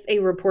like, if a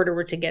reporter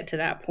were to get to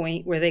that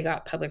point where they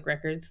got public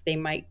records, they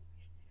might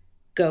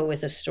go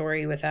with a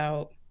story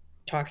without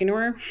talking to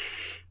her,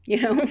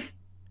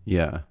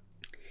 Yeah.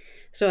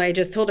 So I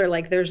just told her,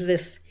 like, there's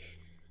this,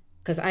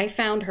 because I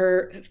found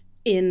her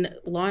in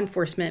law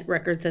enforcement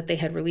records that they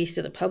had released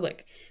to the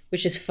public,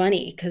 which is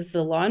funny because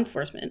the law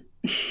enforcement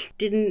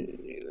didn't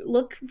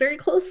look very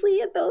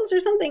closely at those or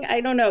something. I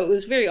don't know. It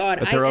was very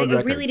odd. I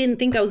really didn't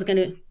think I was going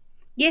to.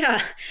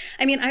 Yeah.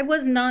 I mean, I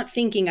was not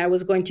thinking I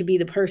was going to be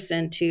the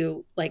person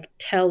to like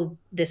tell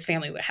this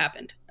family what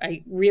happened.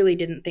 I really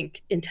didn't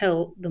think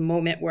until the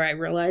moment where I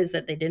realized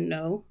that they didn't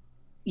know.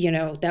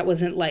 That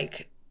wasn't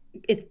like,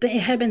 it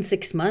had been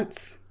 6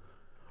 months.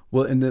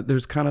 Well, and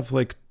there's kind of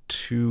like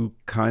two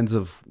kinds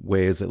of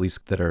ways, at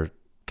least that are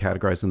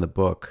categorized in the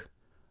book,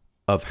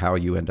 of how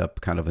you end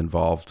up kind of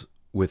involved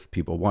with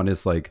people. One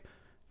is like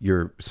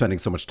you're spending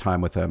so much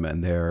time with them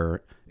and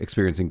they're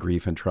experiencing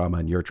grief and trauma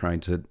and you're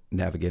trying to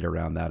navigate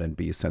around that and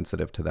be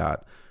sensitive to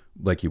that,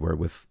 like you were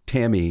with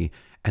Tammy.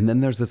 And then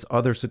there's this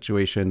other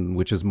situation,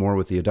 which is more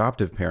with the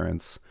adoptive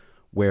parents,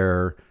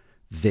 where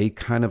they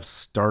kind of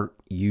start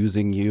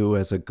using you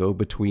as a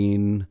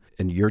go-between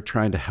and you're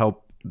trying to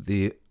help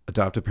the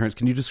adoptive parents.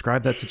 Can you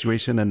describe that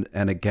situation?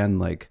 And again,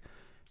 like,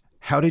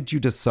 how did you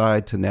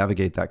decide to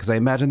navigate that? Because I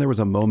imagine there was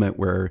a moment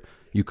where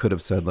you could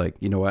have said, like,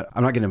 you know what,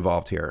 I'm not getting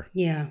involved here.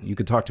 Yeah. You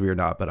could talk to me or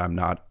not, but I'm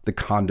not the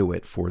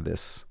conduit for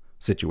this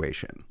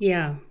situation.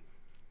 Yeah.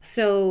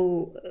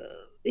 So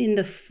in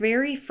the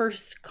very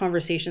first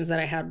conversations that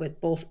I had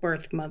with both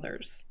birth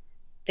mothers,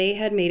 they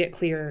had made it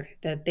clear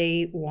that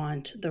they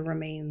want the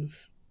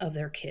remains of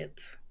their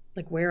kids.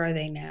 Like, where are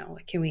they now?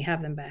 Like, can we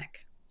have them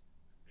back?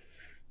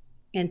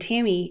 And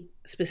Tammy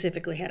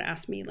specifically had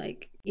asked me,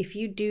 like, if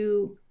you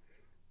do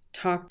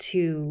talk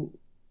to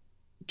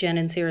Jen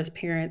and Sarah's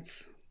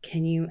parents,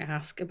 can you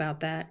ask about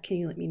that? Can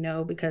you let me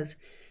know? Because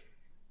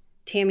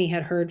Tammy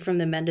had heard from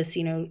the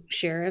Mendocino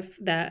sheriff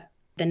that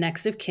the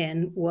next of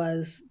kin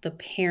was the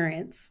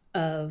parents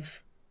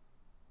of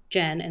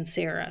Jen and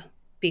Sarah,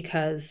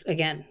 because,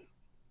 again,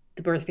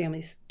 the birth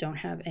families don't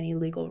have any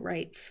legal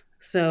rights.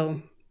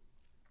 So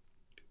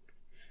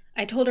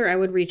I told her I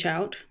would reach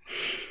out.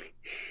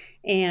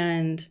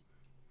 And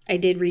I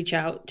did reach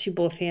out to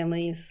both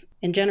families.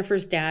 And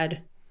Jennifer's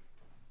dad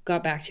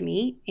got back to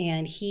me,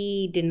 and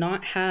he did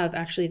not have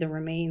actually the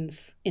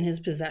remains in his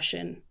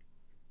possession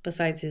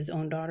besides his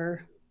own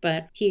daughter.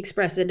 But he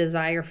expressed a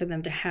desire for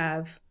them to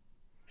have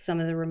some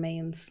of the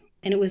remains.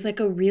 And it was like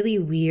a really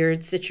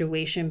weird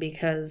situation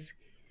because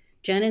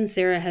Jen and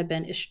Sarah had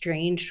been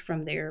estranged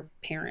from their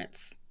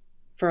parents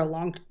for a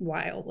long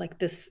while, like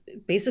this,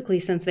 basically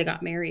since they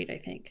got married, I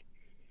think.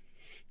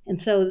 And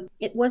so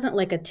it wasn't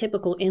like a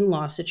typical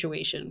in-law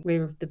situation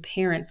where the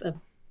parents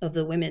of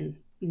the women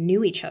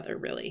knew each other,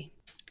 really.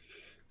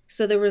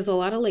 So there was a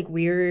lot of like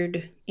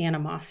weird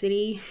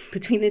animosity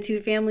between the two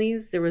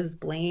families. There was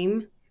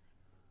blame.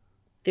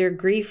 Their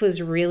grief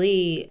was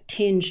really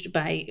tinged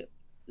by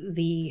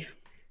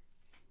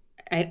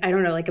I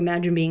don't know, like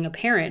imagine being a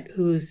parent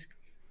whose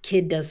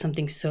kid does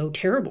something so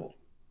terrible.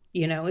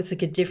 It's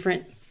like a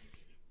different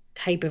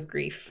type of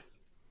grief.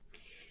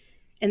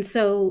 And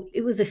so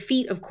it was a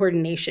feat of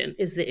coordination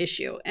is the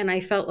issue. And I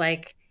felt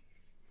like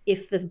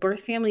if the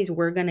birth families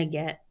were going to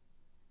get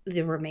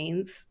the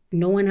remains,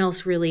 no one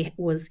else really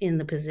was in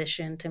the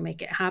position to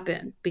make it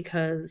happen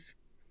because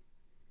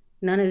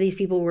none of these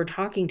people were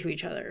talking to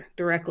each other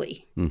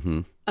directly.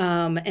 Mm-hmm.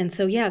 And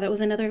so, yeah, that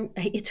was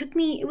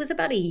it was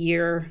about a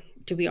year,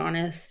 to be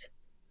honest,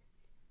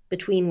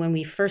 between when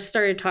we first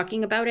started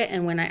talking about it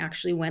and when I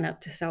actually went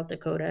up to South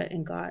Dakota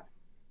and got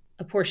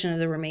a portion of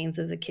the remains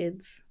of the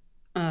kids.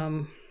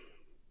 And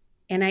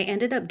I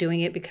ended up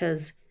doing it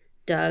because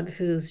Doug,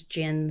 who's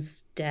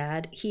Jen's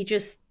dad, he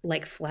just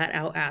like flat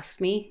out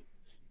asked me,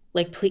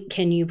 like,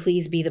 can you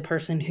please be the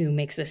person who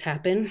makes this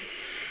happen?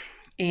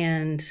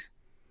 And,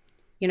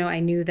 I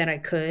knew that I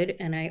could.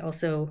 And I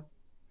also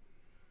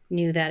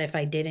knew that if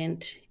I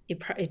didn't,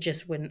 it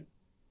just wouldn't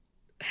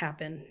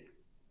happen.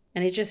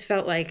 And it just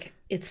felt like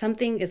it's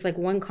like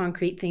one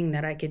concrete thing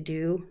that I could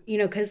do,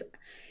 because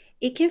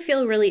it can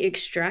feel really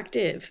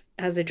extractive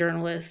as a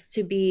journalist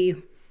to be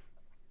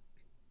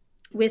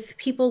with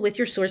people, with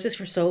your sources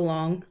for so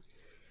long.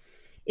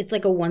 It's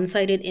like a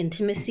one-sided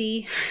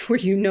intimacy where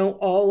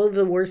all of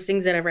the worst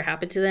things that ever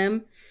happened to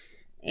them.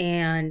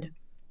 And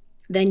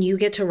then you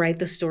get to write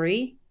the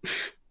story.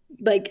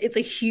 Like, it's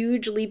a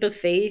huge leap of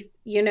faith,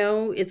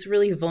 it's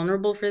really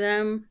vulnerable for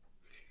them.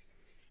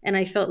 And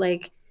I felt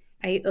like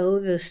I owe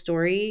the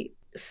story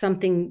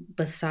something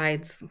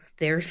besides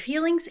their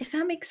feelings, if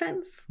that makes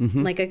sense.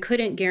 Mm-hmm. Like, I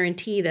couldn't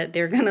guarantee that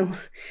they're going to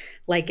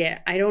like it.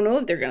 I don't know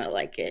if they're going to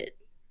like it,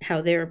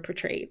 how they're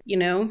portrayed,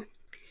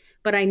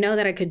 But I know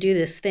that I could do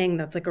this thing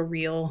that's like a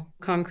real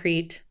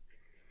concrete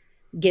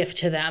gift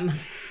to them,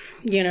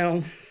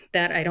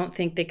 that I don't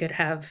think they could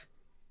have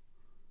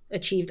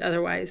achieved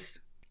otherwise.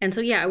 And so,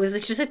 yeah, it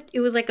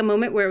was like a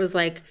moment where it was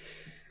like,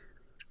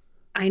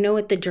 I know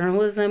what the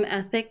journalism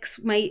ethics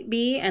might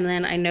be, and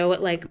then I know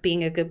what like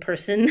being a good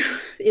person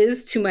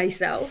is to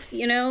myself,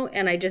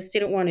 and I just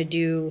didn't want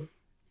to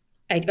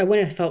I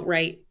wouldn't have felt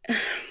right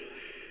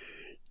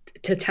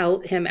to tell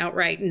him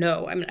outright,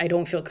 no, I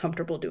don't feel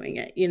comfortable doing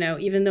it,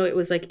 even though it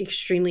was like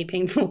extremely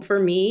painful for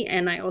me.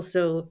 And I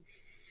also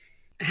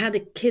had the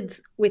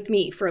kids with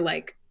me for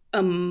like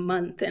a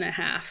month and a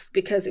half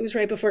because it was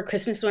right before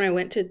Christmas when I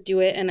went to do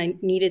it, and I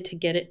needed to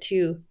get it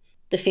to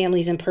the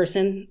families in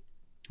person.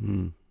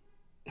 Mm.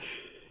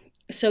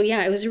 So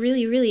yeah, it was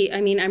really, really,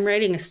 I'm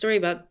writing a story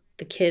about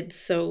the kids.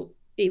 So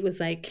it was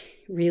like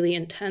really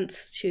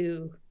intense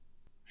to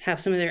have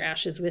some of their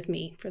ashes with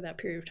me for that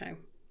period of time.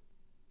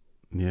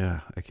 Yeah,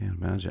 I can't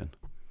imagine.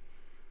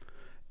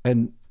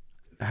 And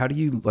how do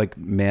you like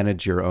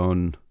manage your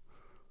own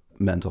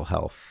mental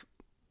health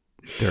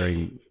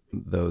during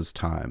those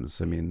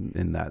times?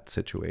 In that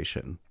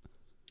situation?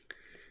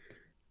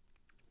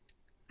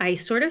 I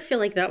sort of feel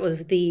like that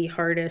was the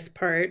hardest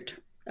part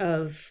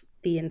of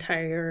the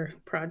entire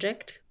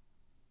project,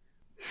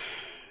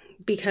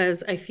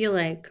 because I feel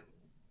like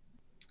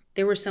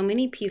there were so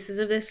many pieces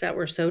of this that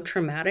were so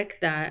traumatic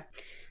that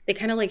they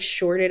kind of like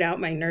shorted out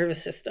my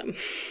nervous system.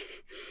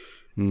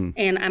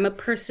 And I'm a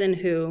person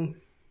who,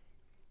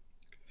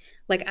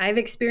 like, I've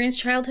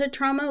experienced childhood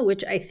trauma,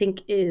 which I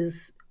think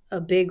is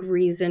a big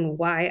reason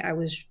why I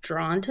was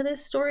drawn to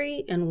this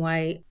story and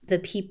why the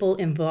people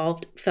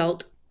involved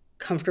felt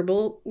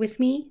comfortable with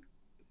me.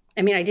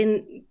 I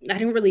didn't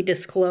really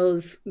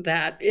disclose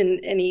that in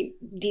any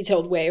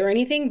detailed way or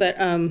anything, but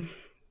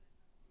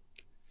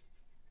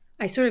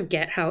I sort of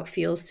get how it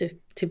feels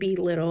to be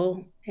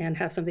little and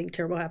have something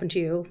terrible happen to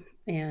you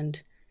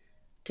and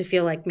to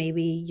feel like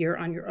maybe you're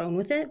on your own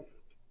with it,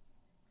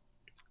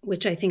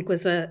 which I think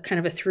was a kind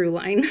of a through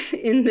line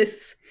in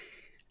this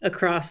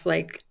across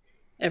like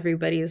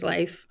everybody's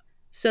life.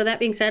 So that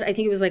being said, I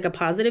think it was like a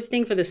positive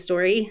thing for the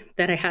story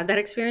that I had that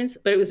experience,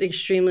 but it was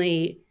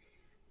extremely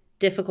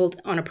difficult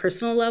on a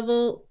personal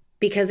level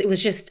because it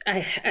was just, I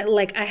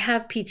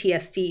have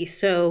PTSD.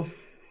 So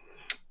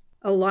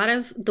a lot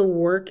of the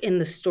work in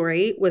the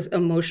story was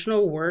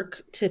emotional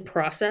work to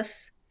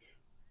process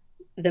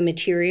the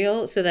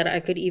material so that I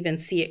could even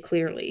see it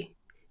clearly.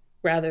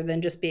 rather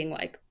than just being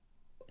like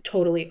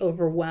totally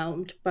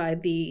overwhelmed by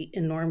the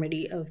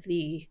enormity of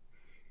the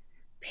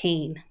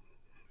pain.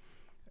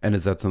 And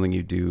is that something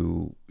you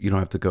do? You don't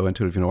have to go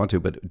into it if you don't want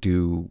to, but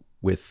do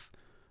with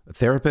a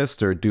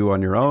therapist or do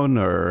on your own,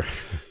 or?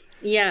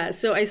 Yeah.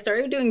 So I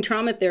started doing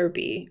trauma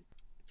therapy.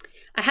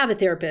 I have a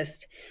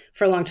therapist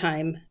for a long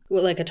time,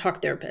 like a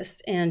talk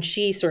therapist, and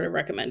she sort of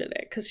recommended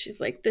it because she's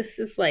like, this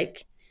is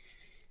like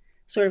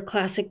sort of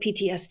classic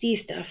PTSD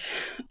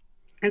stuff.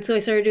 And so I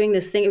started doing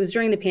this thing. It was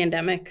during the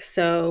pandemic.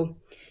 So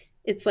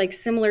it's like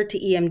similar to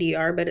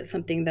EMDR, but it's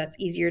something that's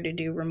easier to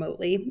do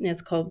remotely. And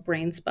it's called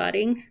brain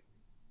spotting.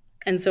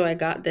 And so I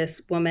got this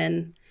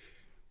woman,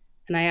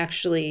 and I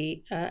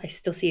actually, I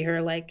still see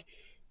her, like,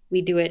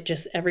 we do it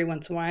just every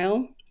once in a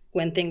while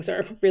when things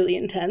are really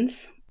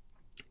intense.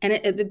 And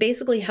it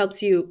basically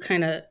helps you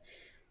kind of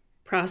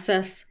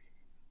process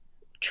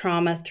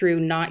trauma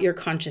through not your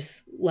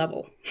conscious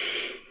level,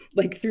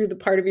 like through the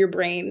part of your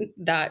brain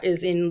that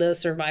is in the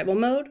survival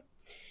mode.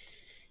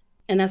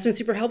 And that's been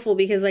super helpful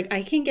because like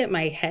I can get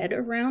my head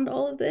around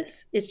all of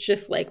this. It's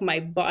just like my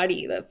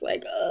body that's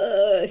like,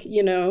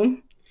 you know.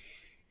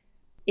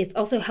 It's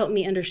also helped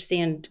me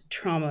understand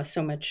trauma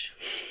so much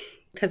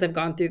because I've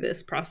gone through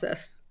this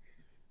process.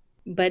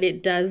 But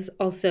it does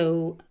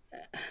also,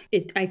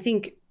 I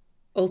think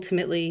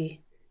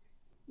ultimately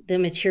the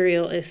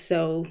material is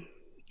so,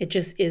 it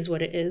just is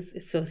what it is.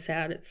 It's so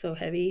sad. It's so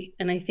heavy.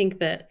 And I think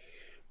that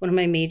one of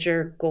my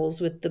major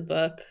goals with the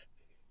book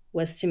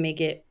was to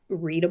make it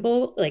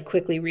readable, like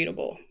quickly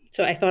readable.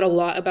 So I thought a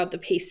lot about the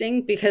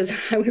pacing because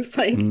I was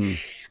like,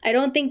 I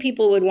don't think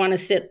people would want to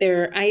sit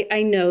there.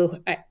 I know,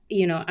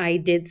 I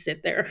did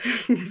sit there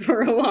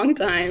for a long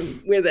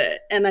time with it.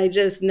 And I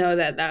just know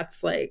that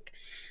that's like,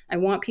 I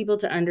want people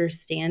to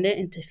understand it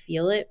and to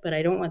feel it, but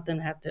I don't want them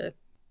to have to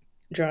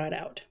draw it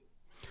out.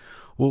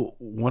 Well,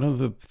 one of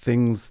the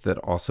things that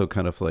also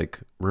kind of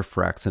like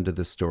refracts into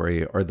this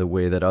story are the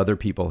way that other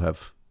people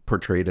have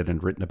portrayed it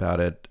and written about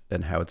it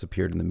and how it's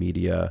appeared in the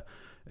media.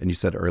 And you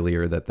said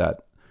earlier that,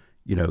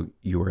 you know,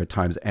 you were at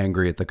times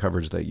angry at the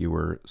coverage that you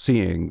were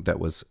seeing that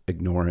was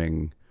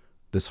ignoring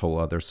this whole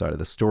other side of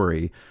the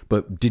story.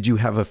 But did you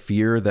have a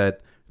fear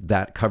that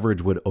that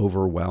coverage would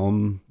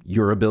overwhelm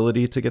your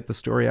ability to get the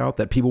story out,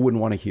 that people wouldn't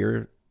want to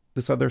hear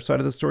this other side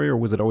of the story? Or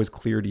was it always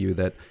clear to you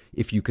that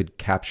if you could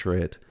capture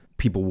it,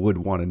 people would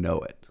want to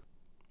know it?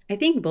 I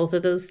think both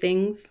of those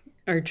things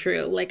are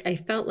true. Like I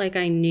felt like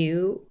I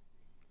knew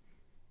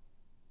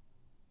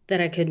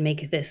that I could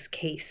make this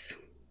case,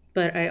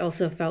 but I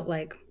also felt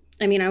like,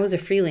 I mean, I was a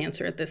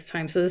freelancer at this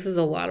time. So this is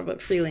a lot of what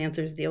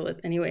freelancers deal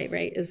with anyway,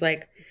 right? Is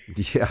like,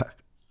 yeah,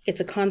 it's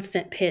a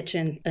constant pitch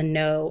and a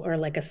no or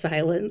like a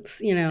silence,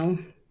 you know.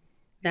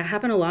 That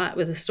happened a lot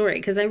with a story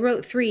because I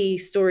wrote 3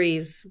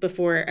 stories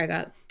before I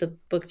got the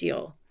book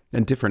deal.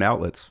 And different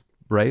outlets,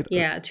 right?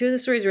 Yeah, 2 of the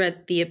stories were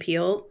at The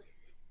Appeal.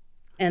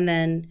 And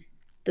then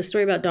the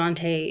story about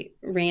Dante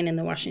ran in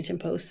the Washington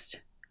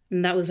Post.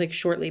 And that was like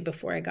shortly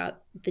before I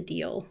got the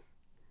deal.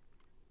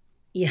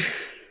 Yeah.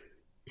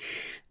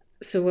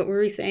 So what were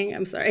we saying?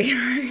 I'm sorry.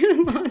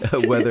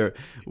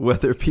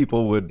 whether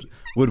people would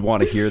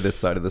want to hear this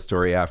side of the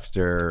story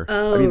afher.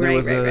 Oh, I mean,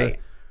 right.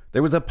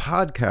 There was a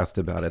podcast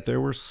about it.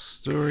 There were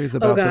stories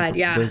about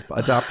the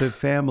adoptive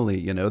family.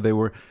 You know, there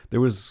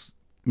was,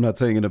 I'm not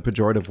saying in a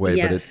pejorative way,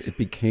 yes. but it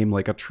became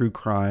like a true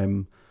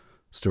crime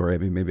story. I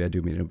mean, maybe I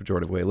do mean in a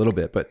pejorative way a little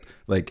bit, but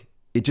like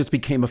it just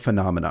became a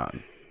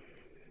phenomenon.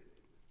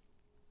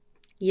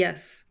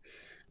 Yes.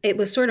 It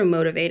was sort of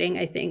motivating,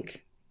 I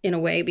think, in a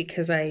way,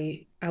 because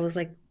I was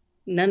like,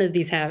 none of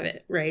these have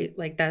it, right?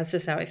 Like that's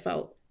just how I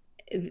felt.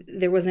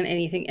 There wasn't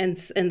anything, and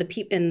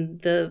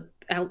the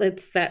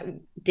outlets that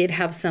did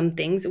have some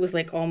things, it was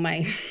like all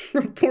my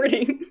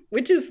reporting,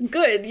 which is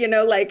good, you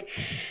know, like,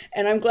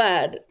 and I'm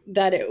glad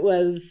that it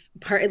was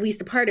at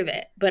least a part of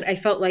it. But I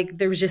felt like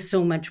there was just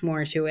so much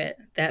more to it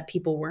that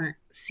people weren't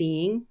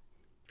seeing.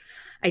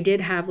 I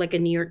did have like a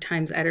New York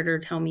Times editor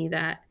tell me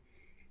that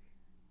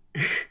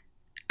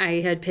I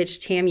had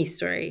pitched Tammy's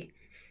story,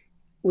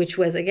 which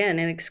was, again,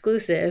 an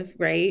exclusive,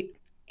 right?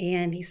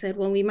 And he said,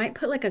 well, we might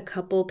put like a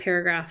couple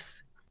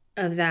paragraphs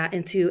of that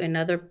into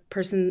another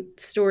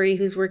person's story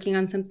who's working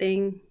on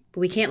something, but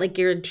we can't like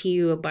guarantee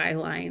you a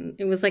byline.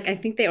 It was like, I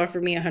think they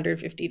offered me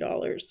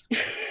 $150.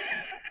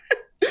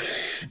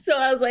 So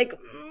I was like,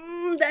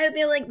 that'd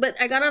be like, but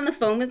I got on the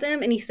phone with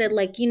him and he said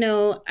like, you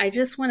know, I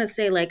just want to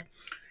say like,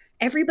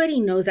 everybody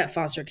knows that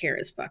foster care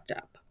is fucked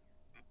up.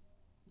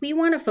 We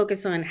want to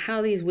focus on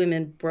how these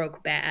women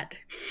broke bad.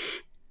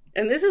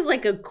 And this is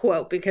like a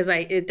quote because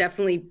it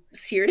definitely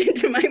seared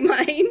into my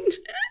mind.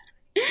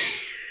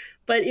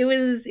 But it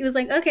was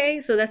like,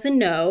 okay, so that's a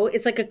no.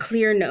 It's like a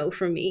clear no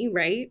for me,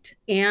 right?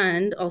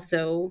 And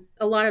also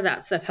a lot of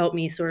that stuff helped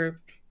me sort of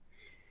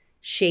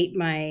shape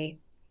my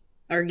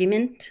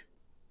argument,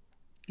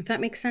 if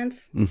that makes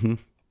sense. Mm-hmm.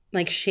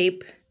 Like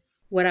shape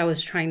what I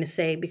was trying to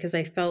say, because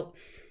I felt,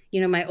 you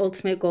know, my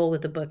ultimate goal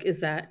with the book is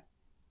that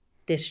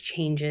this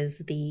changes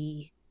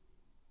the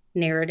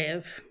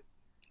narrative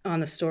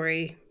on the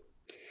story.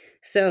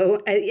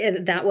 So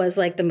that was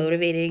like the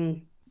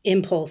motivating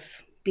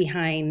impulse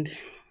behind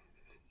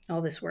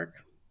all this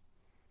work.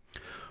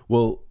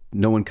 Well,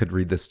 no one could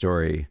read this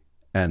story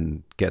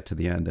and get to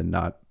the end and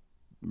not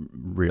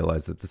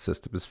realize that the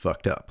system is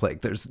fucked up.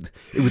 Like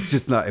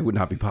it would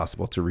not be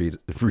possible to read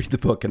the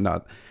book and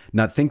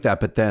not think that.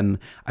 But then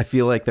I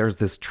feel like there's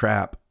this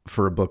trap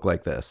for a book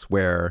like this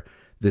where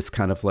this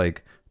kind of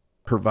like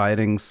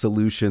providing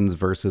solutions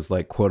versus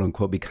like quote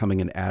unquote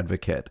becoming an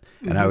advocate.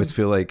 And I always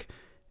feel like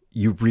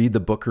you read the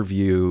book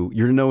review,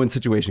 you're in no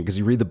situation because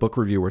you read the book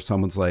review where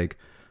someone's like,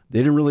 they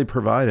didn't really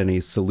provide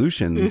any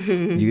solutions.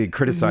 You get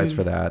criticized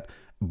for that,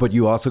 but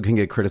you also can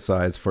get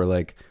criticized for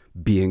like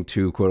being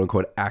too quote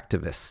unquote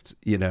activist,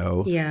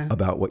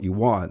 about what you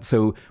want.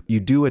 So you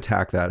do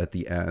attack that at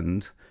the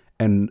end.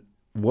 And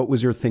what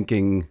was your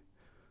thinking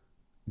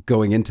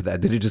going into that?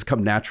 Did it just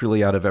come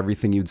naturally out of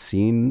everything you'd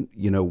seen,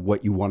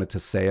 what you wanted to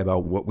say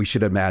about what we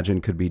should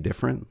imagine could be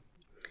different?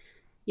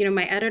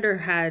 My editor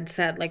had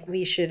said like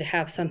we should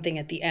have something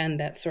at the end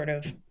that sort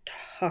of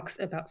talks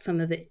about some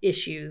of the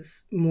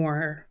issues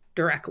more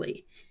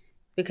directly,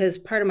 because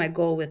part of my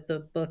goal with the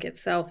book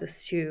itself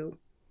is to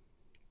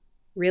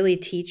really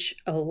teach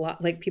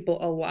people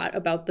a lot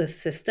about the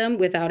system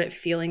without it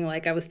feeling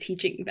like I was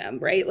teaching them,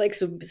 right? Like,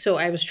 so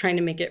I was trying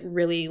to make it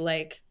really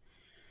like,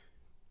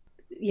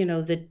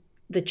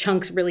 the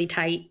chunks really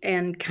tight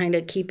and kind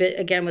of keep it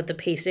again with the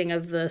pacing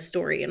of the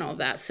story and all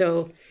that.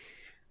 So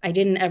I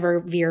didn't ever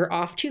veer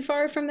off too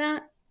far from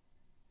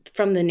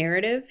the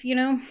narrative,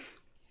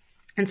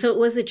 And so it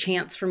was a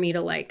chance for me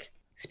to like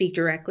speak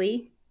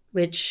directly,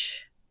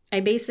 which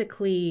I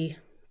basically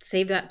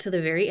saved that to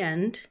the very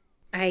end.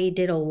 I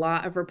did a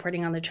lot of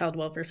reporting on the child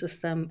welfare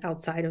system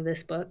outside of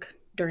this book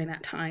during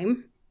that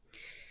time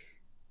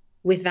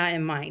with that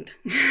in mind.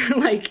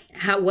 Like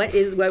what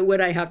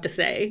would I have to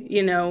say,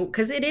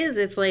 because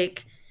it's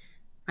like,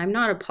 I'm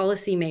not a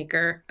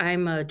policymaker.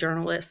 I'm a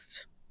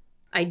journalist.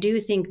 I do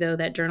think though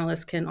that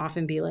journalists can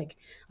often be like,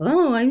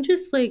 oh, I'm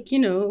just like,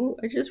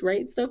 I just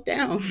write stuff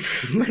down.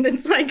 But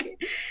it's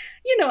like,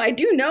 I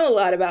do know a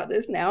lot about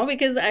this now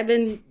because I've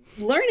been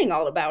learning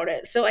all about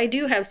it. So I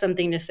do have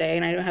something to say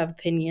and I don't have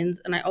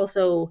opinions. And I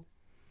also,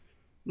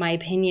 my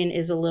opinion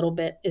is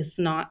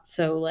not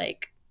so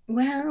like,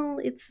 well,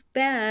 it's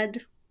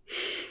bad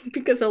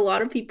because a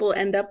lot of people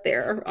end up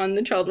there on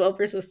the child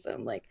welfare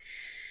system. Like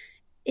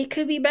it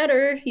could be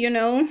better,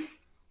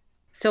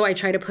 So I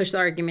try to push the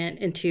argument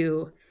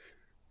into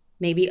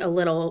maybe a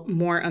little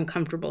more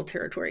uncomfortable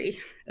territory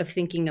of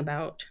thinking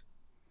about,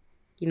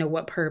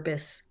 what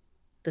purpose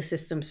the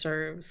system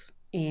serves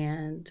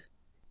and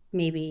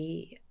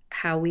maybe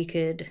how we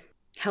could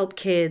help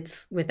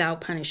kids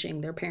without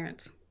punishing their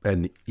parents.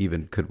 And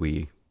even could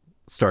we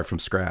start from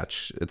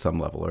scratch at some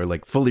level or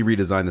like fully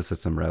redesign the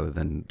system rather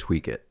than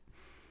tweak it?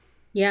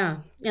 Yeah.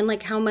 And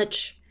like how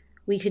much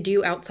we could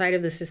do outside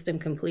of the system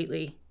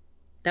completely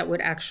that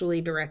would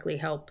actually directly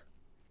help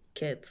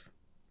kids,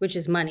 which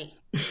is money.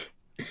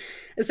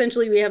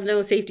 Essentially, we have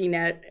no safety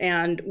net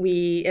and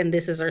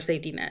this is our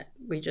safety net.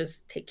 We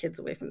just take kids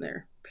away from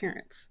their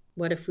parents.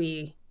 What if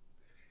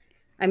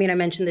I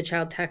mentioned the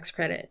child tax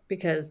credit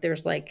because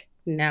there's like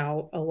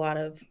now a lot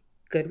of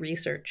good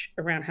research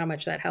around how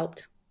much that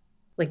helped,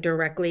 like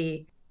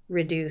directly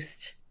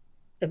reduced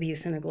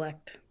abuse and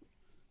neglect.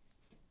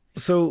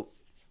 So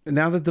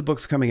now that the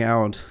book's coming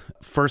out,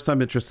 first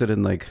I'm interested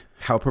in like,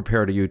 how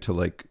prepared are you to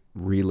like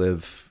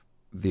relive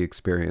the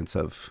experience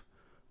of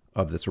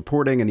this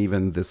reporting and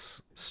even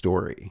this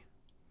story?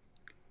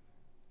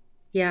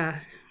 Yeah.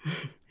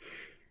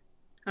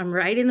 I'm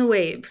riding the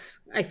waves.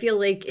 I feel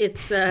like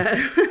it's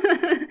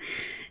it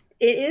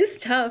is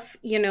tough.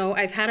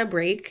 I've had a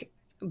break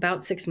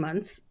about 6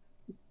 months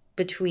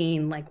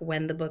between like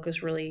when the book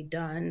was really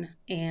done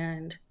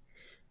and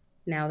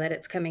now that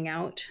it's coming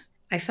out.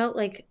 I felt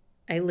like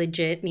I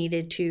legit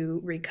needed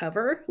to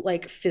recover,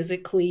 like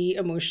physically,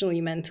 emotionally,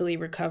 mentally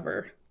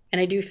recover.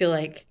 And I do feel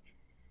like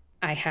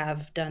I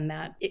have done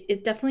that.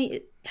 It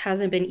definitely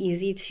hasn't been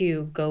easy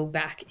to go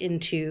back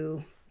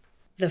into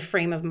the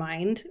frame of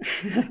mind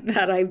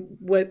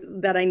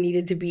that I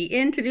needed to be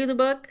in to do the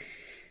book.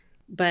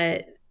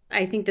 But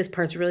I think this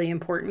part's really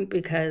important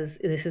because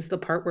this is the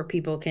part where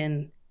people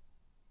can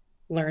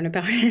learn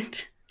about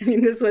it.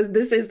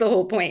 This is the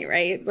whole point,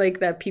 right? Like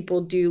that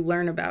people do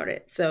learn about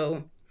it.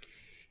 So,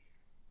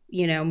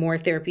 more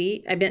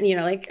therapy. I've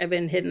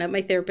been hitting up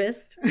my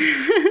therapist.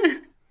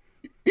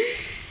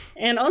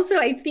 And also,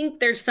 I think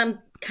there's some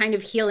kind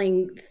of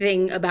healing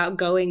thing about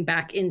going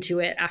back into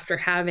it after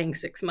having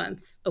 6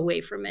 months away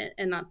from it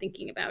and not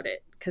thinking about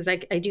it. Because I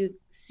do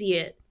see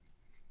it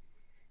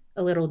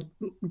a little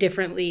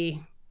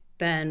differently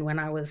than when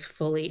I was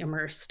fully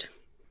immersed.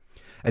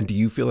 And do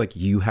you feel like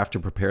you have to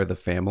prepare the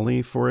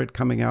family for it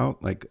coming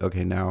out? Like,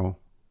 okay, now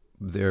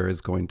there is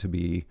going to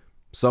be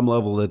some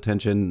level of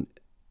attention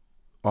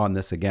on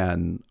this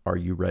again. Are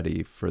you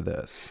ready for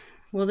this?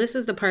 Well, this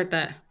is the part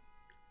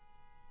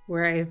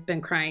where I've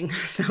been crying,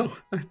 so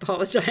I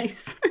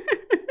apologize.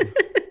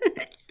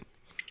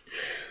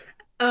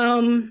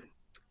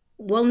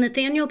 Well,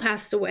 Nathaniel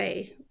passed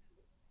away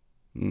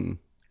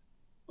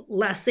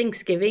last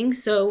Thanksgiving.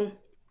 So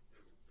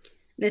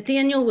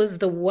Nathaniel was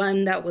the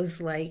one that was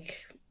like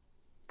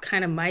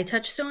kind of my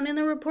touchstone in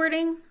the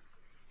reporting.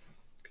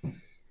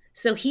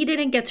 So he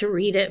didn't get to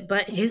read it,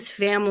 but his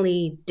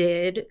family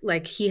did.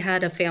 Like he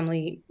had a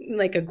family,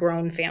 like a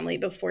grown family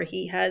before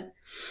he had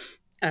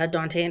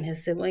Dante and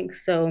his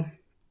siblings. So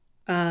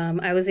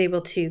I was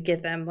able to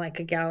give them like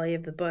a galley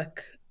of the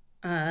book.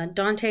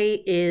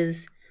 Dante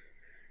is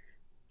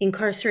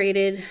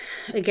incarcerated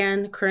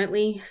again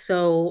currently,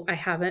 so I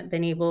haven't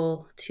been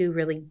able to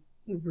really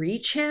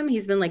reach him.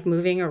 He's been like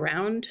moving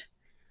around.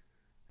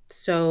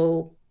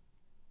 So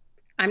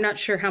I'm not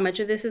sure how much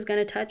of this is going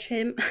to touch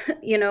him,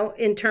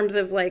 in terms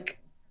of like,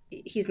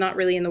 he's not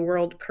really in the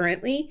world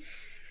currently,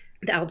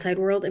 the outside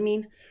world, I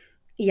mean.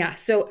 Yeah.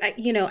 So,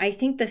 I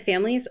think the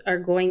families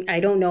are I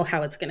don't know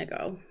how it's going to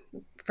go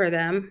for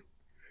them.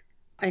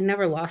 I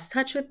never lost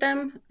touch with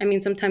them. I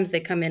mean, sometimes they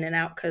come in and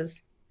out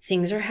because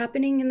things are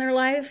happening in their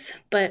lives.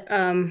 But,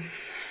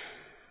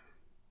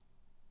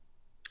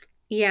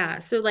 yeah.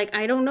 So like,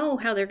 I don't know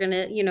how they're going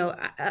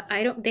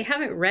to, they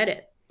haven't read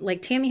it.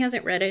 Like Tammy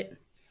hasn't read it.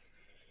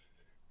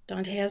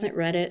 Dante hasn't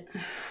read it.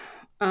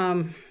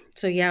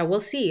 So yeah,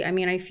 we'll see. I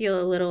mean, I feel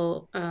a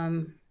little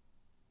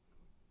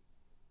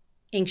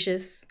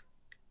anxious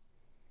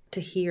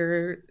to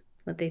hear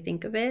what they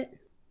think of it.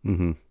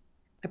 Mm-hmm.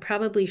 I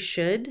probably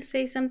should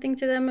say something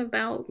to them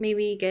about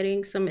maybe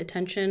getting some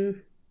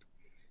attention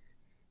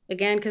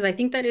again, because I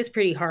think that is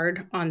pretty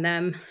hard on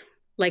them.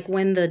 Like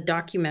when the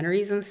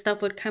documentaries and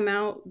stuff would come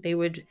out, they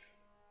would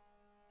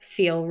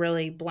feel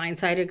really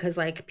blindsided because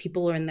like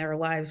people in their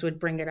lives would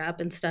bring it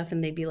up and stuff,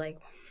 and they'd be like,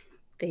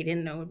 they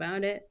didn't know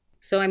about it.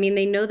 So, I mean,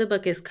 they know the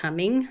book is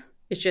coming.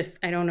 It's just,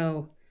 I don't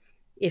know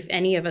if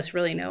any of us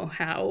really know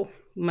how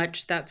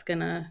much that's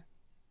going to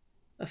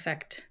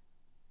affect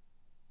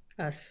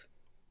us.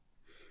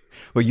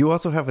 Well, you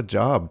also have a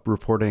job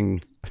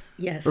reporting,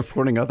 yes,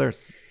 reporting other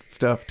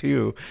stuff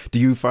too. Do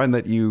you find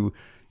that you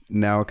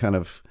now kind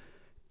of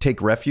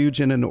take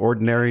refuge in an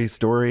ordinary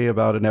story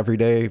about an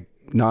everyday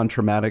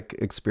non-traumatic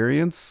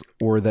experience,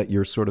 or that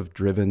you're sort of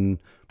driven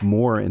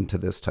more into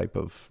this type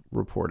of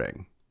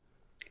reporting?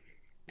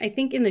 I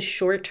think in the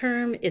short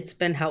term, it's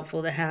been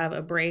helpful to have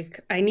a break.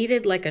 I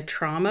needed like a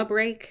trauma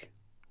break.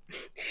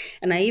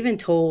 And I even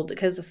told,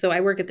 so I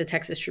work at the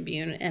Texas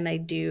Tribune and I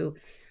do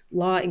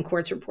law and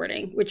courts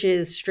reporting, which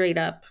is straight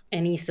up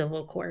any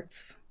civil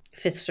courts,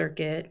 Fifth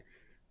Circuit.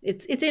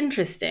 It's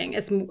interesting.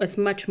 It's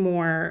much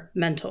more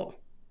mental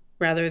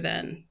rather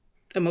than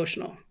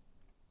emotional,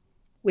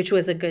 which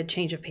was a good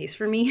change of pace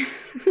for me.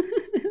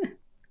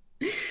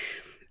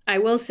 I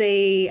will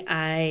say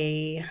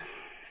I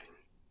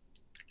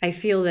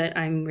feel that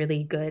I'm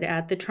really good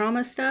at the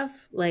trauma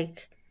stuff.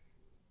 Like,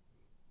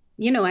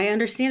 I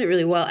understand it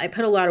really well. I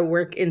put a lot of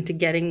work into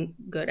getting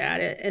good at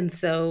it. And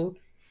so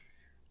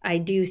I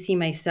do see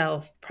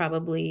myself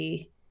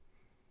probably,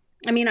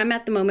 I'm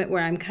at the moment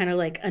where I'm kind of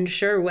like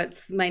unsure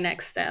what's my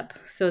next step.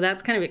 So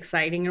that's kind of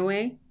exciting in a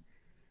way.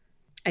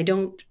 I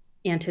don't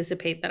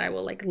anticipate that I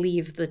will like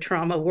leave the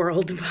trauma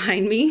world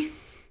behind me,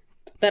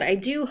 but I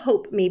do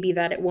hope maybe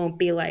that it won't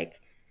be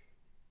like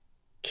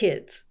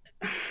kids.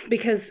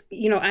 Because,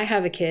 I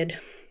have a kid.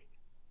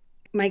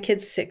 My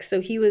kid's 6,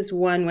 so he was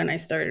 1 when I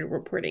started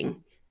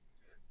reporting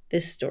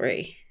this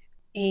story.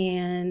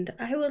 And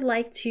I would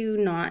like to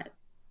not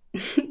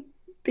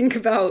think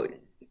about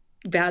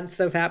bad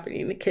stuff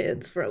happening to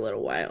kids for a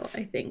little while,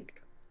 I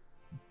think.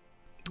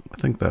 I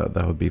think that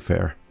would be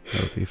fair.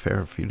 That would be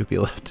fair for you to be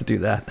allowed to do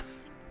that.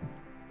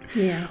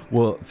 Yeah.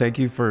 Well, thank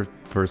you for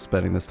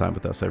spending this time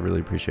with us. I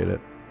really appreciate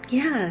it.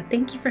 Yeah,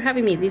 thank you for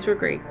having me. These were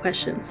great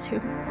questions, too.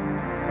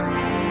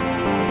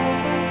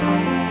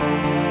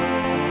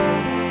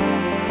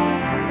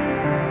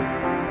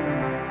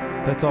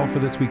 That's all for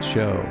this week's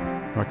show.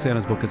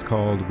 Roxanna's book is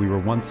called We Were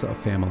Once a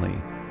Family,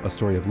 a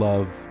story of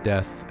love,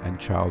 death, and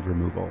child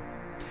removal.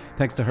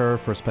 Thanks to her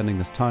for spending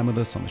this time with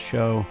us on the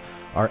show.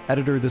 Our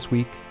editor this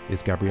week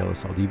is Gabriela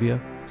Saldivia.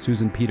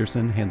 Susan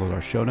Peterson handled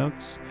our show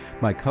notes.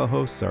 My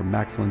co-hosts are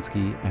Max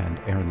Linsky and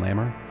Aaron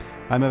Lammer.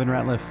 I'm Evan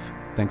Ratliff.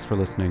 Thanks for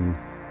listening.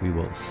 We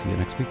will see you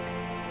next week.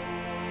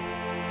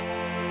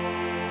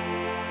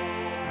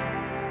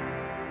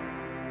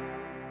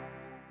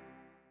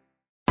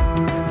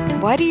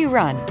 Why do you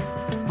run?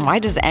 Why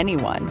does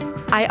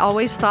anyone? I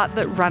always thought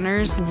that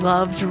runners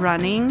loved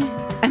running,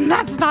 and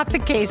that's not the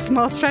case.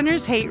 Most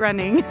runners hate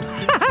running,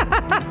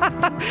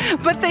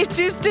 but they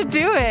choose to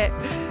do it.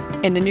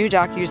 In the new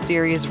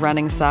docuseries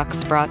Running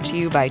Sucks, brought to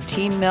you by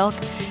Team Milk,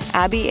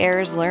 Abby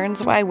Ayers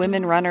learns why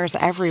women runners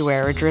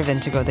everywhere are driven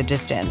to go the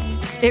distance.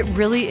 It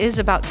really is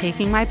about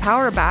taking my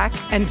power back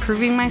and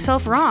proving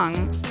myself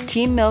wrong.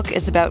 Team Milk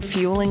is about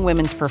fueling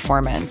women's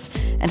performance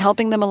and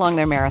helping them along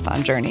their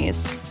marathon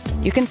journeys.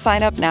 You can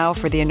sign up now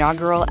for the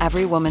inaugural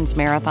Every Woman's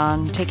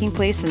Marathon, taking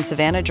place in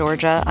Savannah,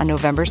 Georgia on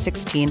November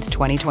 16th,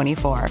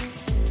 2024.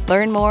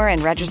 Learn more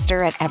and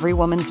register at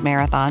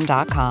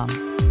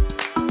everywomansmarathon.com.